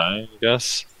never die, I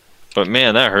guess. But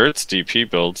man, that hurts DP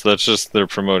builds. That's just they're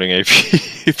promoting AP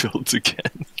builds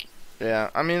again. Yeah,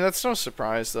 I mean, that's no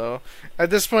surprise, though.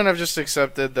 At this point, I've just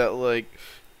accepted that, like,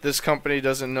 this company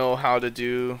doesn't know how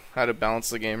to balance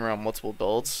the game around multiple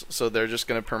builds, so they're just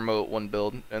going to promote one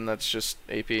build, and that's just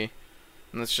AP.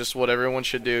 And that's just what everyone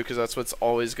should do, because that's what's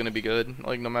always going to be good,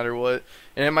 like, no matter what.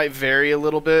 And it might vary a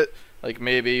little bit. Like,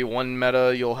 maybe one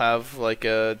meta you'll have, like,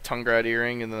 a Tungrat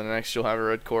earring, and then the next you'll have a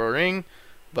red coral ring,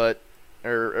 or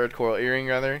red coral earring,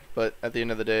 rather. But at the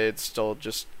end of the day, it's still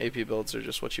just AP builds are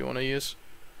just what you want to use.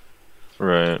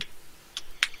 Right.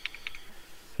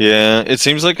 Yeah, it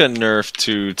seems like a nerf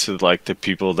to like the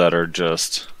people that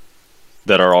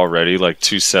are already like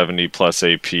 270 plus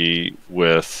AP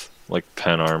with like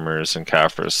pen armors and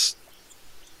Caphras.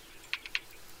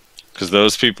 Because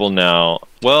those people now,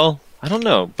 well, I don't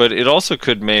know, but it also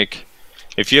could make,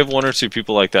 if you have one or two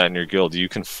people like that in your guild, you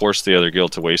can force the other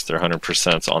guild to waste their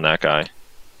 100% on that guy.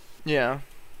 Yeah.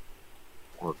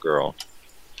 Or girl.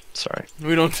 Sorry.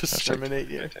 We don't discriminate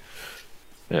here.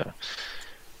 Yeah.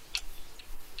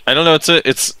 I don't know.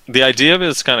 It's the idea of it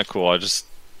is kind of cool. I just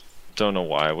don't know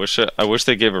why. I wish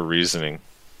they gave a reasoning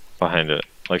behind it,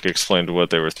 like explained what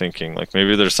they were thinking. Like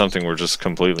maybe there's something we're just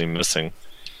completely missing.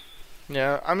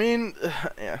 Yeah, I mean,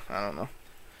 yeah, I don't know.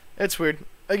 It's weird.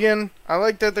 Again, I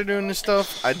like that they're doing this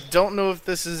stuff. I don't know if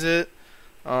this is it.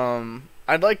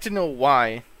 I'd like to know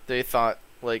why they thought,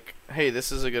 like, hey,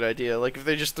 this is a good idea. Like, if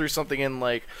they just threw something in,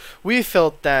 like, we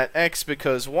felt that X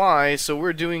because Y, so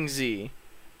we're doing Z.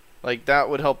 Like, that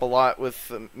would help a lot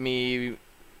with me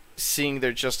seeing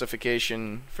their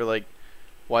justification for, like,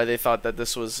 why they thought that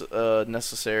this was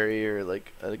necessary or,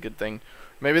 like, a good thing.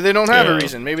 Maybe they don't have a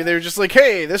reason. Maybe they were just like,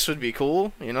 hey, this would be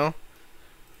cool, you know?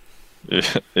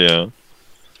 Yeah.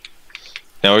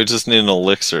 Now we just need an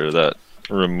elixir that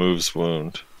removes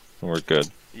wound, and we're good.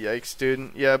 Yikes,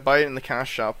 dude. Yeah, buy it in the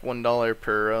cash shop. $1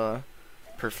 per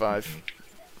 5.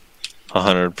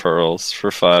 100 pearls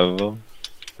for 5 of them.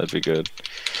 That'd be good.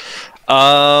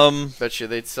 Bet you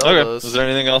they'd sell those. Is there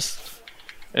anything else?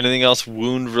 Anything else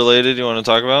wound related you want to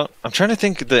talk about? I'm trying to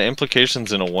think the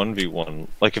implications in a 1v1.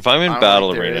 Like if I'm in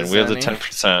battle arena and we have the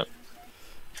 10%.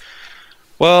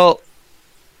 Well,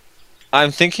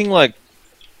 I'm thinking like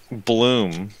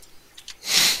Bloom,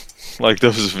 like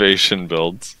those Vasion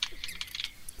builds.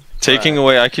 Taking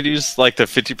away, I could use like the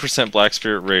 50% Black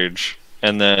Spirit Rage,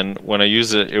 and then when I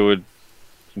use it, it would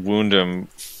wound him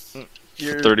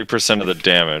 30% of the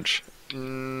damage. I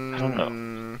don't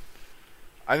know.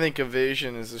 I think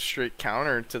evasion is a straight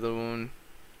counter to the wound,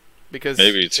 because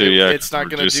maybe too. Yeah, it's not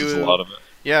going to do a lot of it.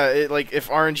 Yeah, like if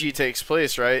RNG takes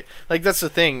place, right? Like that's the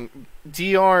thing.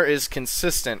 DR is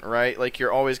consistent, right? Like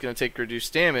you're always going to take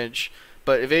reduced damage,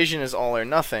 but evasion is all or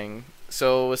nothing.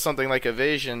 So with something like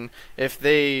evasion, if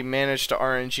they manage to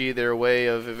RNG their way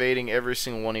of evading every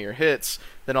single one of your hits,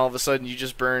 then all of a sudden you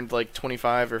just burned like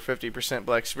 25 or 50%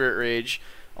 Black Spirit Rage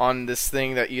on this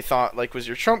thing that you thought like was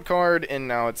your trump card, and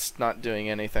now it's not doing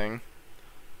anything.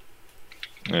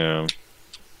 Yeah.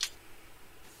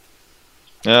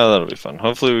 Yeah, that'll be fun.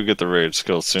 Hopefully we get the rage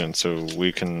skill soon so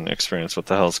we can experience what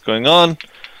the hell's going on.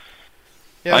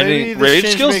 Yeah, I mean, rage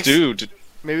skills do.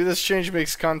 Maybe this change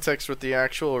makes context with the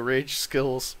actual rage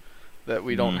skills that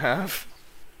we don't have.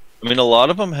 I mean, a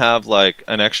lot of them have like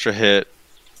an extra hit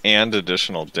and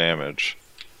additional damage.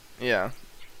 Yeah.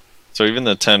 So even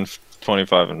the 10,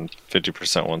 25, and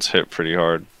 50% ones hit pretty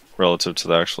hard relative to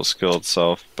the actual skill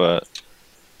itself. But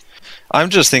I'm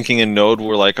just thinking in Node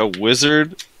where like a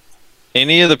wizard,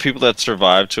 any of the people that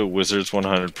survive to a wizard's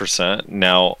 100%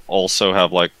 now also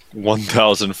have like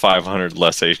 1,500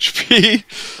 less HP.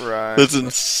 Right. That's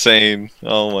insane.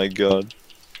 Oh my god.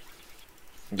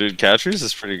 Dude, Catries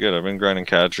is pretty good. I've been grinding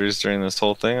Catries during this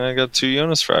whole thing, and I got 2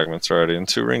 Jonas fragments already and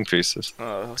 2 ring pieces.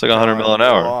 Oh, it's like 100 mil an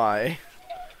hour. Why?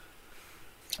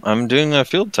 I'm doing a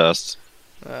field test.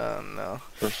 No.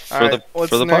 For Alright,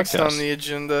 what's the next podcast. on the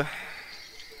agenda?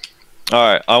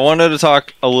 Alright, I wanted to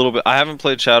talk a little bit. I haven't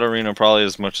played Shadow Arena probably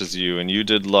as much as you, and you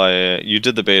did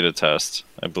the beta test,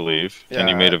 I believe, and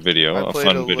you made a video, a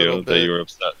fun video that you were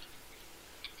upset.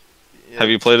 Have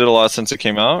you played it a lot since it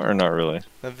came out, or not really?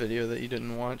 That video that you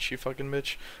didn't watch, you fucking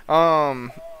bitch.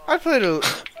 I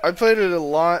played it a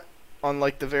lot on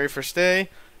like the very first day.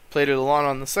 Played it a lot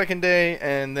on the second day,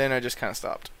 and then I just kind of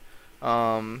stopped.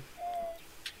 So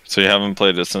you haven't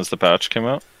played it since the patch came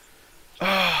out?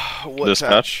 What this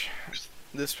patch?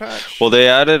 This patch? Well, they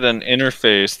added an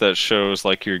interface that shows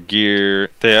like your gear.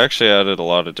 They actually added a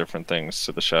lot of different things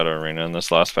to the Shadow Arena in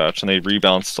this last patch, and they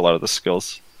rebalanced a lot of the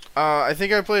skills. I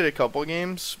think I played a couple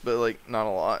games, but like not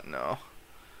a lot. No.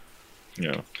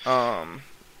 Yeah.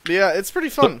 But yeah, it's pretty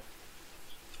fun.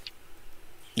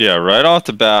 Yeah, right off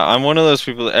the bat, I'm one of those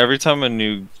people that every time a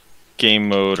new game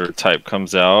mode or type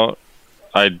comes out,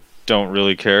 I don't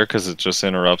really care because it just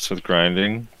interrupts with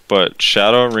grinding. But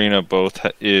Shadow Arena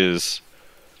is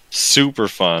super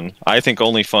fun. I think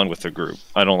only fun with a group.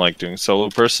 I don't like doing solo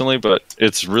personally, but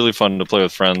it's really fun to play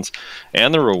with friends.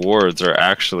 And the rewards are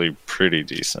actually pretty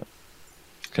decent,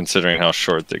 considering how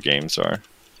short the games are.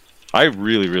 I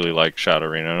really, really like Shadow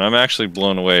Arena, and I'm actually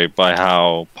blown away by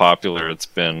how popular it's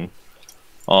been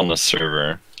on the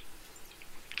server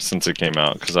since it came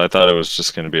out, because I thought it was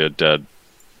just going to be a dead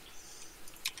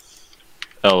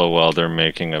LOL, they're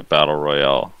making a battle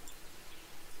royale.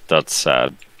 That's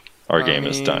sad. Our game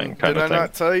is dying kind of thing. Did I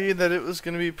not tell you that it was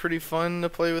going to be pretty fun to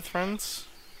play with friends?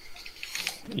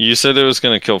 You said it was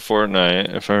going to kill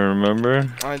Fortnite, if I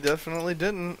remember. I definitely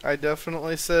didn't. I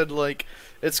definitely said, like,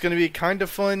 it's going to be kind of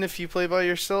fun if you play by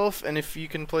yourself, and if you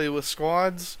can play with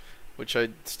squads, which I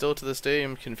still to this day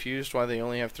am confused why they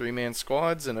only have 3-man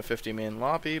squads and a 50-man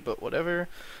lobby, but whatever.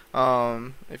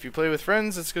 If you play with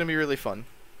friends, it's going to be really fun.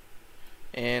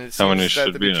 And it seems how many that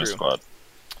should to be be in true. a squad?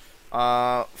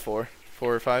 4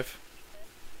 or 5.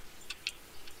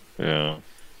 Yeah.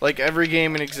 Like, every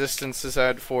game in existence has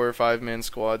had 4 or 5-man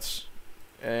squads.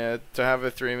 To have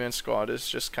a 3-man squad is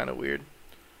just kind of weird.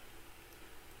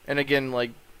 And again,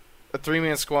 like, a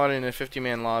 3-man squad in a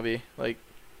 50-man lobby, like,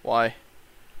 why?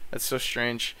 That's so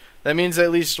strange. That means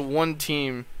at least one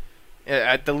team,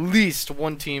 at the least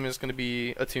one team is going to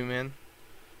be a 2-man.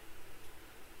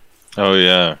 Oh,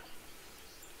 yeah.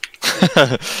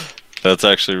 That's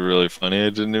actually really funny. I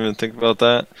didn't even think about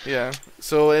that. Yeah.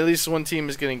 So at least one team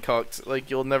is getting cocked. Like,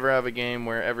 you'll never have a game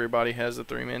where everybody has a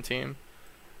 3-man team.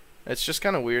 It's just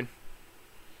kind of weird.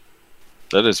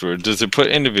 That is weird. Does it put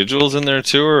individuals in there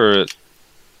too,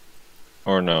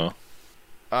 or no?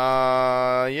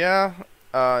 Yeah.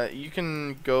 You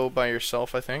can go by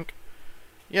yourself, I think.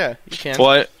 Yeah, you can.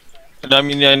 Well, I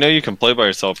mean, I know you can play by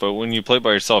yourself, but when you play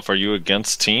by yourself, are you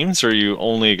against teams, or are you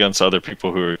only against other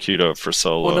people who are queued up for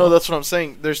solo? Well, no, that's what I'm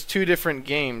saying. There's 2 different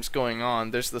games going on.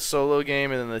 There's the solo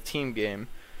game and then the team game.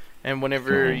 And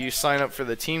whenever you sign up for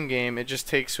the team game, it just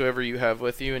takes whoever you have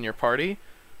with you in your party.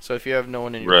 So if you have no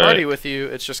one in your party with you,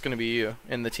 it's just going to be you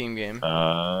in the team game.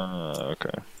 Okay.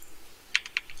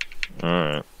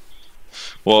 Alright.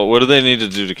 Well, what do they need to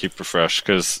do to keep it fresh?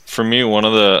 Because for me, one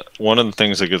of the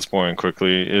things that gets boring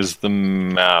quickly is the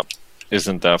map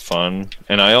isn't that fun.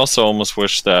 And I also almost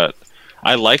wish that...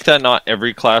 I like that not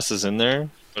every class is in there,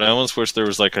 but I almost wish there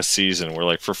was like a season where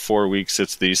like for 4 weeks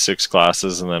it's these 6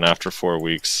 classes, and then after 4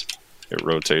 weeks it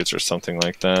rotates or something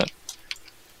like that.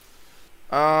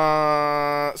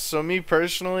 So me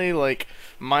personally, like,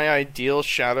 my ideal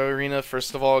Shadow Arena,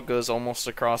 first of all, goes almost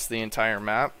across the entire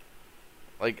map.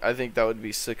 Like, I think that would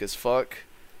be sick as fuck.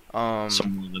 So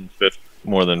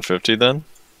more than 50 then?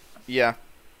 Yeah.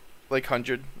 Like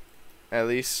 100, at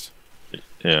least.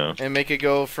 Yeah. And make it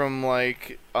go from,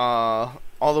 like, all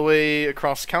the way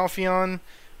across Calpheon,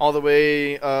 all the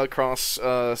way across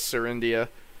Serendia.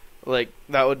 Like,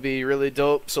 that would be really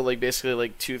dope. So, like, basically,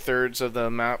 like, 2/3 of the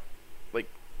map, like,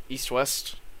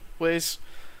 east-west ways.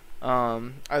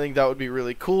 I think that would be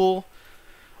really cool.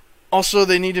 Also,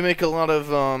 they need to make a lot of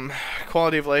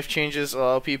quality of life changes,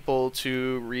 allow people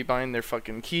to rebind their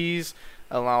fucking keys,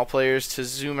 allow players to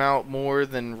zoom out more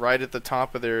than right at the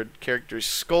top of their characters'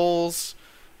 skulls,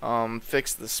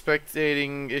 fix the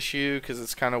spectating issue, because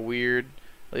it's kind of weird.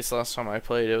 At least last time I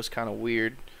played, it was kind of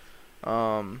weird. Add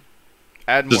more.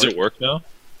 Does it work now?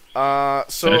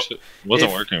 So it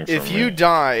wasn't working for me. If you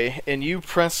die and you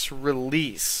press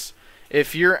release,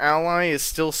 if your ally is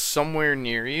still somewhere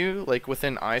near you, like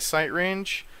within eyesight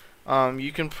range,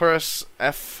 you can press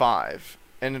F5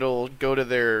 and it'll go to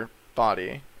their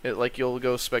body. You'll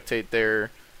go spectate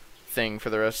their thing for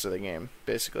the rest of the game,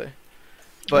 basically.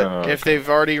 But if they've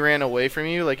already ran away from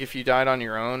you, like if you died on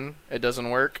your own, it doesn't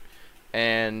work.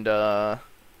 And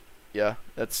yeah,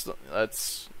 it's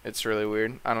really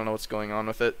weird. I don't know what's going on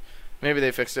with it. Maybe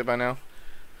they fixed it by now.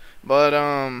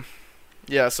 But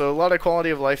yeah, so a lot of quality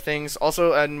of life things.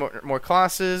 Also add more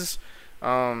classes.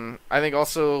 I think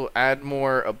also add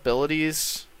more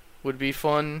abilities would be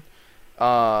fun.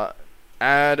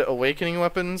 Add awakening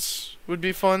weapons would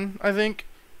be fun, I think.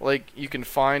 Like, you can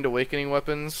find awakening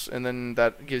weapons, and then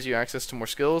that gives you access to more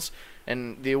skills.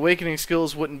 And the awakening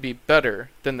skills wouldn't be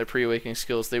better than the pre-awakening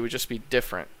skills, they would just be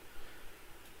different.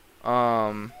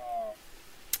 And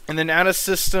then add a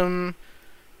system.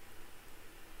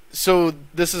 So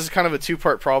this is kind of a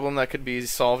two-part problem that could be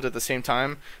solved at the same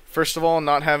time. First of all,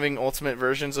 not having ultimate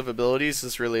versions of abilities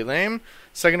is really lame.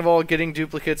 Second of all, getting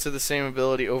duplicates of the same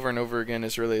ability over and over again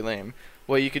is really lame.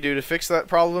 What you could do to fix that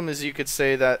problem is you could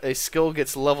say that a skill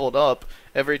gets leveled up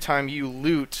every time you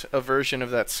loot a version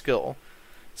of that skill.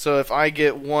 So if I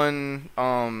get one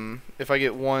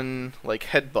like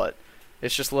headbutt,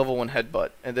 it's just level 1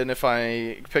 headbutt, and then if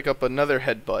I pick up another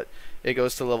headbutt, it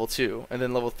goes to level 2, and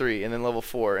then level 3, and then level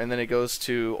 4, and then it goes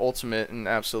to ultimate and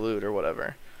absolute or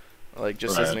whatever. Like,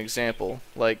 just as an example.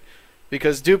 Like,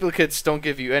 because duplicates don't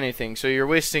give you anything, so you're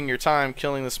wasting your time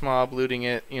killing this mob, looting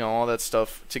it, you know, all that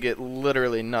stuff to get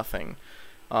literally nothing.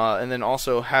 And then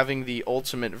also having the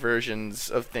ultimate versions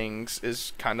of things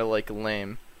is kind of like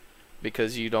lame,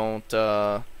 because you don't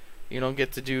get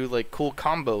to do like cool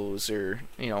combos or,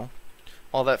 you know,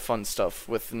 all that fun stuff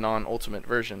with non-ultimate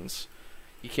versions.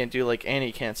 You can't do like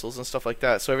anti-cancels and stuff like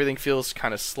that, so everything feels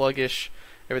kind of sluggish.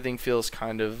 Everything feels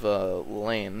kind of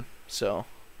lame. So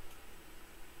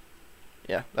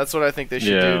yeah, that's what I think they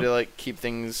should do to like keep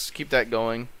that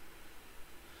going.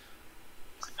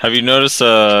 Have you noticed?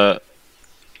 Well,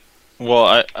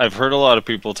 I've heard a lot of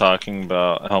people talking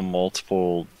about how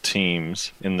multiple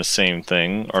teams in the same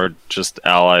thing are just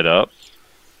allied up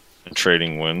and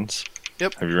trading wins.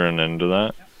 Yep. Have you run into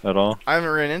that at all? I haven't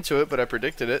ran into it, but I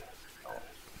predicted it.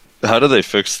 How do they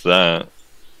fix that?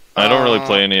 I don't really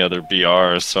play any other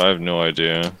BRs, so I have no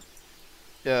idea.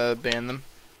 Ban them.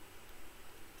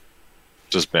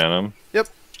 Just ban them? Yep.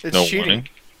 It's no cheating. warning.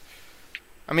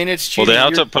 I mean, it's cheating. Well,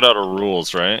 they have to put out a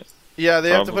rules, right? Yeah,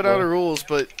 they have to put out a rules,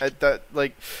 but at that,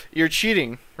 like, you're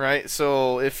cheating, right?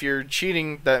 So if you're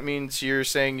cheating, that means you're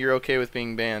saying you're okay with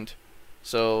being banned.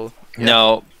 So yeah.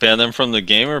 Now, ban them from the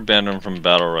game or ban them from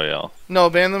Battle Royale? No,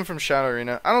 ban them from Shadow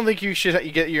Arena. I don't think you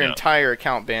should get your entire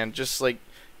account banned. Just like,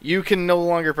 you can no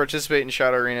longer participate in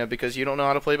Shadow Arena because you don't know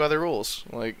how to play by the rules.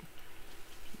 Like,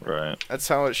 right. That's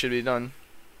how it should be done.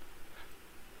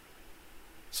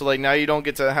 So like, now you don't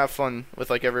get to have fun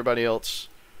with like everybody else,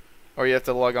 or you have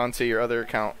to log on to your other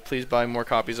account. Please buy more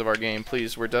copies of our game,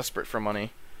 please. We're desperate for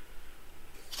money.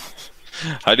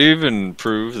 How do you even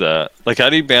prove that? Like, how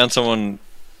do you ban someone?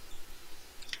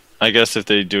 I guess if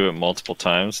they do it multiple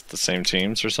times, the same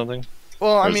teams or something.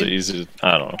 Well, I mean, is it easy to,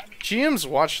 I don't know. GMs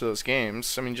watch those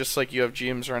games. I mean, just like you have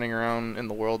GMs running around in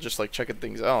the world, just like checking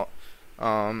things out.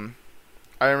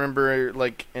 I remember,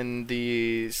 like, in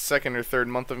the second or third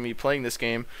month of me playing this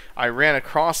game, I ran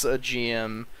across a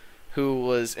GM who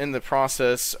was in the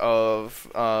process of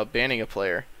banning a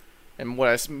player. And what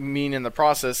I mean in the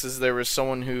process is there was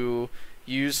someone who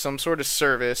used some sort of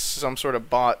service, some sort of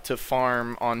bot to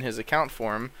farm on his account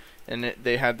for him, and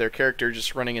they had their character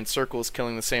just running in circles,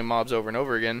 killing the same mobs over and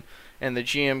over again, and the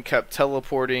GM kept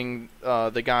teleporting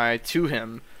the guy to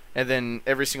him, and then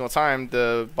every single time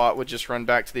the bot would just run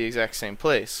back to the exact same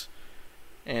place.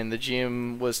 And the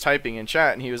GM was typing in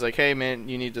chat, and he was like, "Hey man,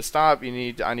 you need to stop. I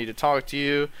need to talk to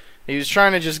you." He was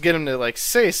trying to just get him to like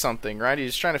say something, right? He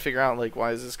was trying to figure out like,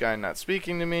 why is this guy not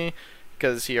speaking to me?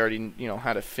 Because he already, you know,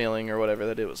 had a feeling or whatever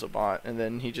that it was a bot. And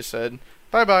then he just said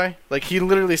bye bye. Like, he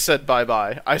literally said bye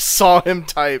bye. I saw him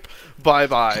type bye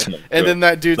bye, and then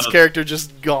that dude's character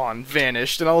just gone,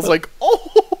 vanished, and I was like,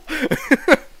 oh.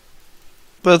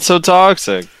 That's so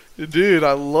toxic. Dude,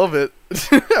 I love it.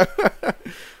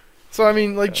 So, I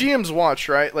mean, like, GMs watch,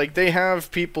 right? Like, they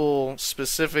have people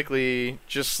specifically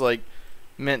just, like,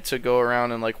 meant to go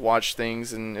around and, like, watch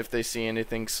things, and if they see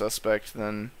anything suspect,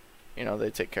 then, you know, they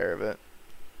take care of it.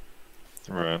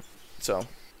 Right. So,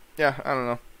 yeah, I don't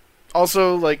know.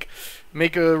 Also, like,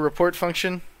 make a report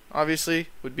function, obviously,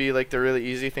 would be, like, the really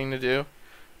easy thing to do.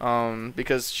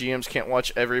 Because GMs can't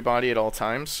watch everybody at all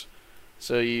times.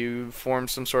 So you form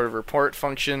some sort of report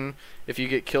function. If you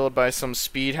get killed by some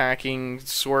speed hacking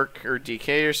Swork or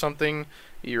DK or something,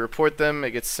 you report them. It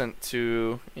gets sent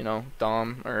to, you know,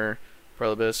 Dom or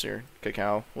Prelibis or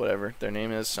Cacao, whatever their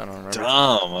name is. I don't remember.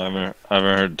 Dom. I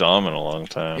haven't heard Dom in a long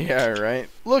time. Yeah, right.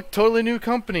 Look, totally new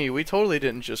company. We totally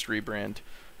didn't just rebrand.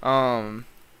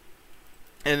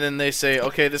 And then they say,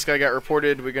 okay, this guy got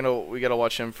reported. We gotta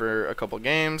watch him for a couple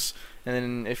games, and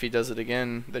then if he does it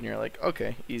again, then you're like,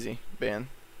 okay, easy, ban.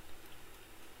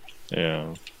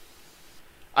 Yeah.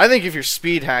 I think if you're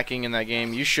speed hacking in that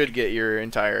game, you should get your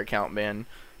entire account banned.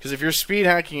 Because if you're speed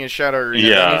hacking in Shadow Arena,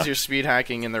 that means you're speed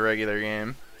hacking in the regular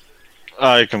game.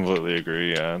 I completely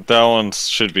agree, yeah. That one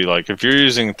should be like, if you're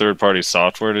using third-party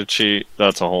software to cheat,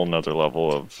 that's a whole nother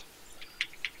level of...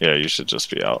 Yeah, you should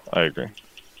just be out. I agree.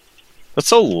 That's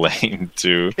so lame,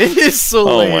 too. It is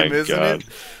so lame, isn't it?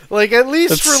 Like, at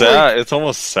least it's for sad. like... It's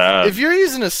almost sad. If you're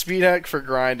using a speed hack for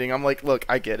grinding, I'm like, look,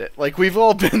 I get it. Like, we've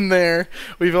all been there.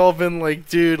 We've all been like,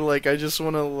 dude, like, I just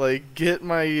want to, like, get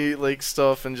my, like,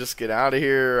 stuff and just get out of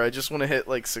here. I just want to hit,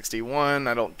 like, 61.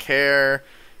 I don't care.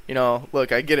 You know,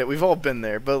 look, I get it. We've all been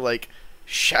there. But, like,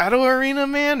 Shadow Arena,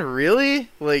 man? Really?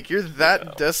 Like, you're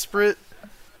that desperate?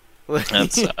 Like,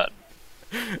 that's sad.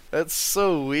 That's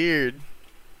so weird.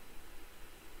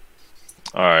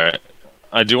 Alright.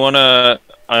 I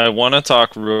want to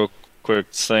talk real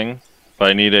quick thing, but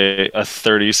I need a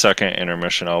 30-second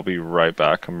intermission. I'll be right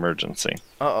back. Emergency.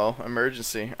 Uh-oh,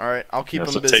 emergency. Alright, I'll keep him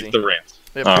so busy. Take the reins.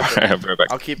 Yep, Alright, I'll be right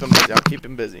back. I'll keep him busy. I'll keep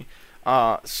him busy.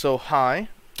 So hi.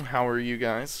 How are you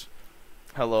guys?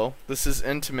 Hello. This is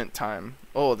intimate time.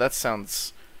 Oh, that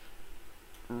sounds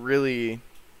really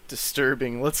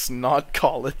disturbing. Let's not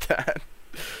call it that.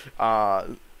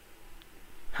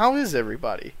 How is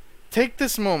everybody?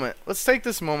 Let's take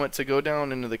this moment to go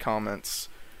down into the comments.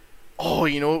 Oh,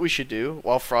 you know what we should do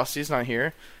while Frosty's not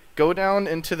here? Go down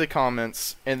into the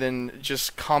comments and then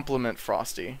just compliment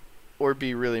Frosty. Or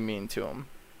be really mean to him.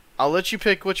 I'll let you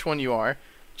pick which one you are.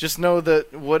 Just know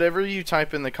that whatever you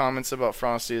type in the comments about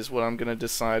Frosty is what I'm going to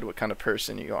decide what kind of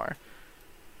person you are.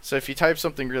 So if you type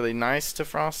something really nice to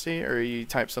Frosty, or you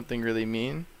type something really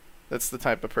mean, that's the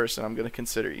type of person I'm going to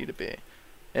consider you to be.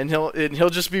 And he'll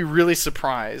just be really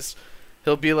surprised.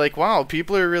 He'll be like, wow,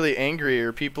 people are really angry,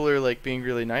 or people are like being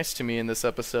really nice to me in this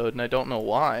episode, and I don't know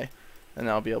why. And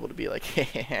I'll be able to be like,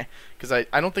 hehehe, because I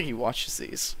don't think he watches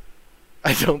these.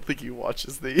 I don't think he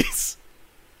watches these.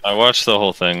 I watch the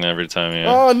whole thing every time,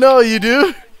 yeah. Oh no, you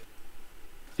do?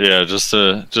 Yeah, just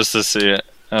to see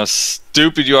how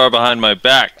stupid you are behind my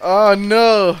back. Oh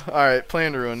no. Alright,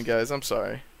 plan ruined, guys. I'm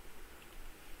sorry.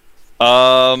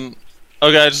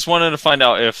 Okay, I just wanted to find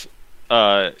out if,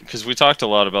 because we talked a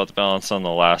lot about the balance on the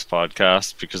last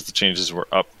podcast, because the changes were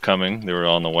upcoming, they were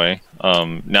on the way.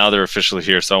 Now they're officially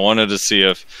here, so I wanted to see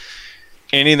if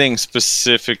anything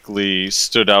specifically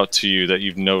stood out to you that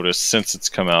you've noticed since it's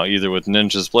come out, either with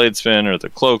Ninja's Blade Spin, or the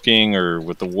cloaking, or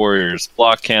with the Warriors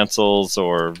block cancels,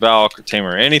 or Valk, or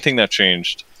Tamer, anything that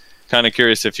changed. Kind of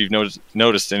curious if you've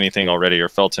noticed anything already, or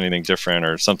felt anything different,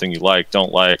 or something you like,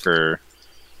 don't like, or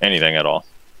anything at all.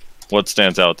 What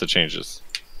stands out the changes?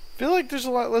 I feel like there's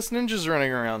a lot less ninjas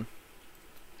running around.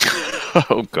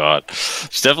 Oh god.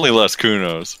 There's definitely less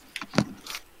Kunos.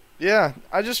 Yeah,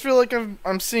 I just feel like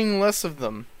I'm seeing less of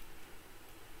them.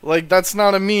 Like, that's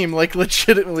not a meme. Like,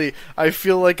 legitimately, I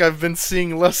feel like I've been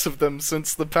seeing less of them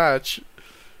since the patch.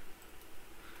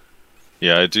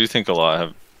 Yeah, I do think a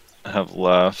lot have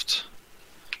left.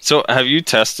 So, have you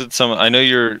tested some... I know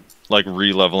you're, like,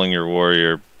 re-leveling your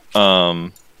warrior.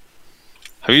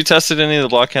 Have you tested any of the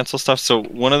block cancel stuff? So,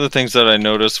 one of the things that I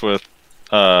noticed with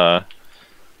a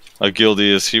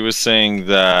guildie is he was saying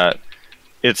that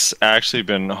it's actually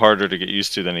been harder to get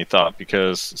used to than he thought,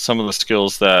 because some of the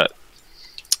skills that...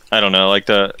 I don't know, like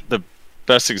the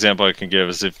best example I can give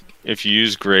is if you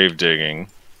use grave digging,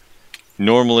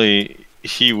 normally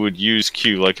he would use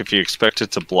Q, like if he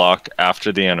expected to block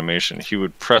after the animation, he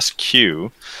would press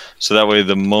Q, so that way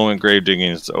the moment grave digging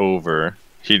is over,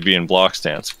 he'd be in block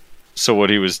stance. So what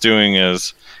he was doing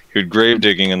is he would grave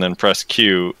digging and then press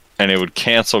Q, and it would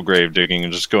cancel grave digging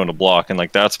and just go into block, and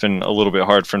like that's been a little bit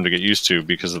hard for him to get used to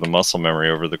because of the muscle memory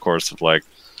over the course of like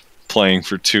playing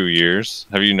for 2 years.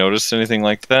 Have you noticed anything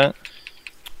like that?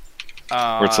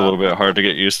 Where it's a little bit hard to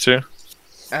get used to?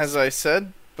 As I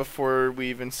said before we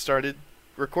even started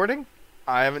recording,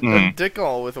 I haven't done dick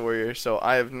all with Warrior, so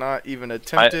I have not even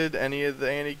attempted any of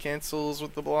the anti-cancels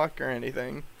with the block or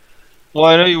anything. Well,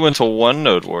 I know you went to one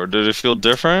node war. Did it feel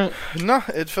different? No,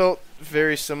 it felt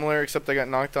very similar, except I got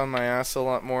knocked on my ass a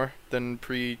lot more than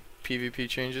pre-PvP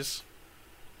changes.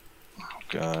 Oh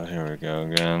god, here we go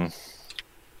again.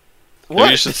 What?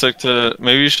 Maybe you should stick to...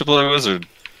 Maybe you should play Wizard.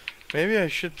 Maybe I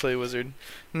should play Wizard.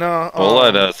 No,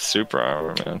 Bullet has super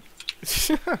armor, man.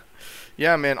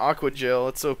 Yeah, man, Aqua Gel,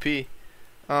 it's OP.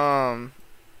 No,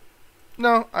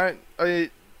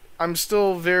 I'm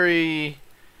still very...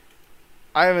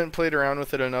 I haven't played around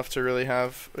with it enough to really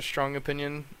have a strong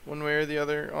opinion one way or the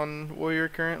other on Warrior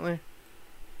currently.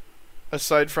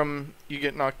 Aside from you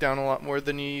get knocked down a lot more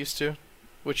than you used to,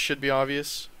 which should be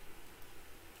obvious.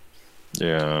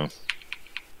 Yeah.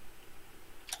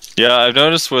 Yeah, I've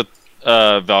noticed with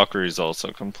Valkyrie's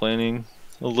also complaining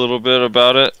a little bit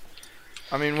about it.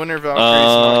 I mean, Winter Valkyrie's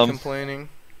not Um, complaining.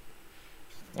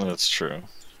 That's true.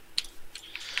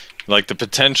 Like, the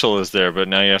potential is there, but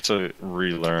now you have to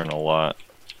relearn a lot,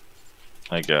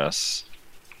 I guess.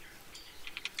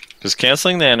 Because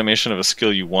canceling the animation of a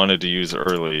skill you wanted to use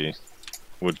early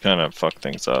would kind of fuck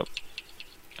things up,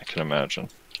 I can imagine.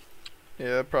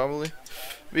 Yeah, probably.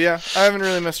 But yeah, I haven't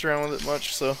really messed around with it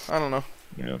much, so I don't know.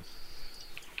 Yeah.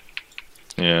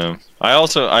 Yeah.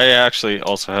 I actually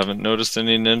also haven't noticed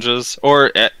any ninjas.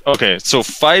 Okay, so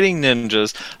fighting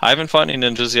ninjas. I haven't fought any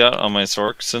ninjas yet on my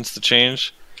Sork since the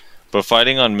change. But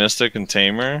fighting on Mystic and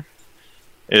Tamer,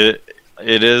 it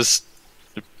is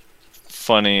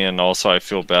funny, and also I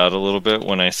feel bad a little bit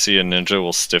when I see a ninja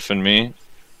will stiffen me,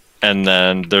 and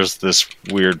then there's this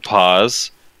weird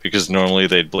pause, because normally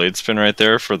they'd blade spin right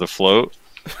there for the float,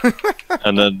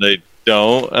 and then they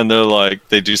don't, and they're like,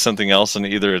 they do something else, and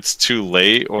either it's too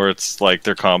late or it's like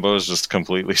their combo is just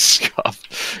completely scuffed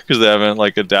because they haven't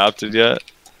like adapted yet.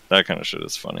 That kind of shit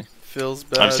is funny. Feels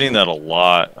bad. I've seen that a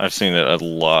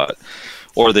lot.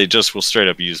 Or they just will straight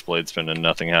up use blade spin and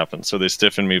nothing happens. So they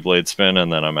stiffen me blade spin and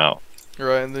then I'm out.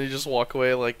 Right, and then you just walk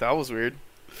away like, that was weird.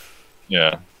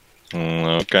 Yeah.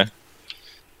 Okay.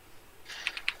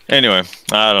 Anyway,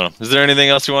 I don't know. Is there anything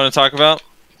else you want to talk about?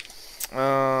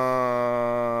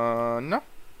 No.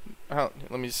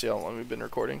 Let me see how long we've been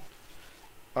recording.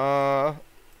 Yeah,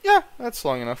 that's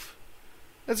long enough.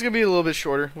 It's gonna be a little bit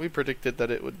shorter. We predicted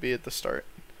that it would be at the start.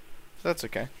 So that's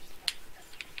okay.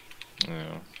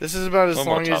 Yeah. This is about as One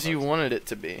more long as topic. you wanted it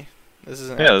to be. This is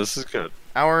an This is good.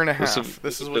 hour and a This half. is-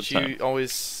 This is a what good you time.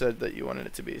 always said that you wanted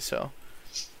it to be, so.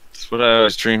 It's what I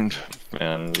always dreamed of,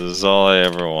 man. This is all I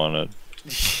ever wanted.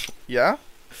 Yeah?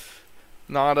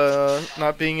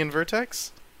 Not being in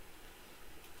Vertex?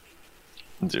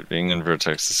 Dude, being in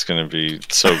Vertex is going to be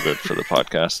so good for the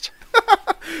podcast.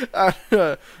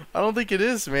 I don't think it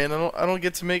is, man. I don't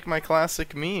get to make my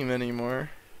classic meme anymore.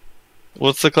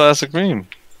 What's the classic meme?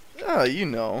 Ah, you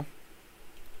know.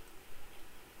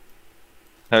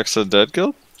 Hexa Dead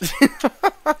Guild?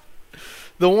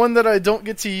 The one that I don't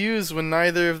get to use when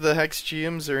neither of the Hex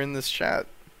GMs are in this chat.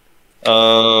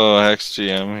 Oh, Hex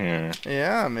GM here.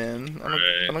 Yeah, man. I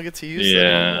Right. don't get to use that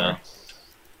Yeah. anymore.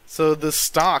 So the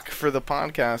stock for the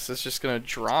podcast is just gonna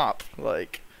drop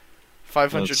like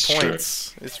 500 That's true.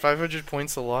 points. Is 500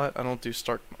 points a lot? I don't do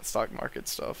stock market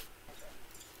stuff.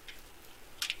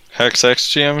 Hex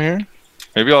XGM here?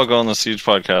 Maybe I'll go on the Siege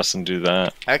podcast and do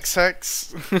that.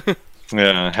 X-Hex?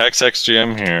 Yeah, Hex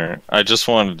XGM here. I just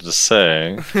wanted to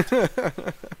say.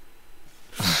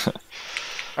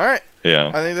 Alright, Yeah.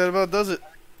 I think that about does it.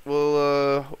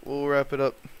 We'll wrap it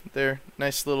up there.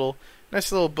 Nice little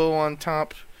bow on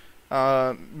top.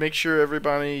 Make sure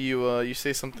everybody you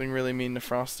say something really mean to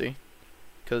Frosty,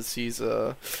 cause he's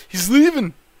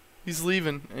leaving. He's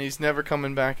leaving and he's never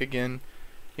coming back again.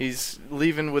 He's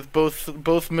leaving with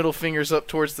both middle fingers up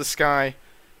towards the sky,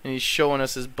 and he's showing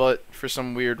us his butt for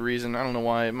some weird reason. I don't know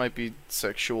why. It might be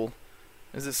sexual.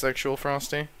 Is it sexual,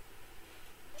 Frosty?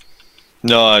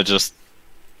 No,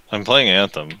 I'm playing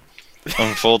Anthem.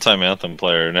 I'm a full-time Anthem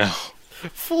player now.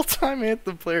 Full-time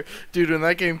Anthem player. Dude, when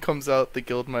that game comes out, the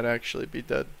guild might actually be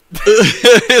dead.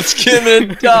 It's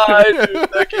gonna die, dude.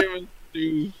 That game is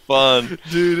too fun.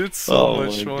 Dude, it's so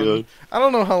much my fun. God. I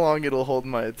don't know how long it'll hold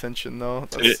my attention, though.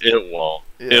 It won't.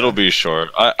 Yeah. It'll be short.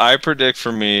 I predict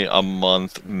for me a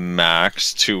month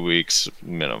max, 2 weeks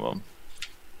minimum.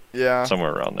 Yeah.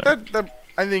 Somewhere around there.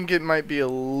 I think it might be a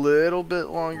little bit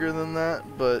longer than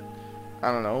that, but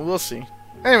I don't know. We'll see.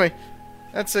 Anyway,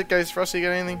 that's it, guys. Frosty, you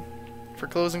got anything for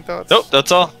closing thoughts? Nope,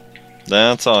 that's all.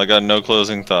 That's all. I got no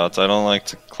closing thoughts. I don't like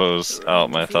to close out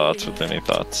my thoughts with any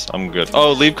thoughts. I'm good.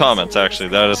 Oh, leave comments, actually.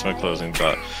 That is my closing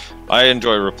thought. I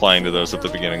enjoy replying to those at the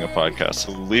beginning of podcasts.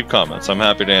 So leave comments. I'm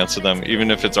happy to answer them,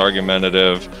 even if it's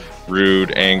argumentative,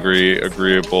 rude, angry,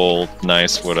 agreeable,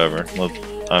 nice, whatever.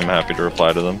 I'm happy to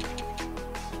reply to them.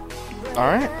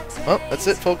 Alright. Well, that's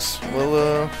it, folks.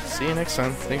 We'll see you next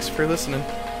time. Thanks for listening.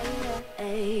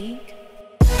 Ache.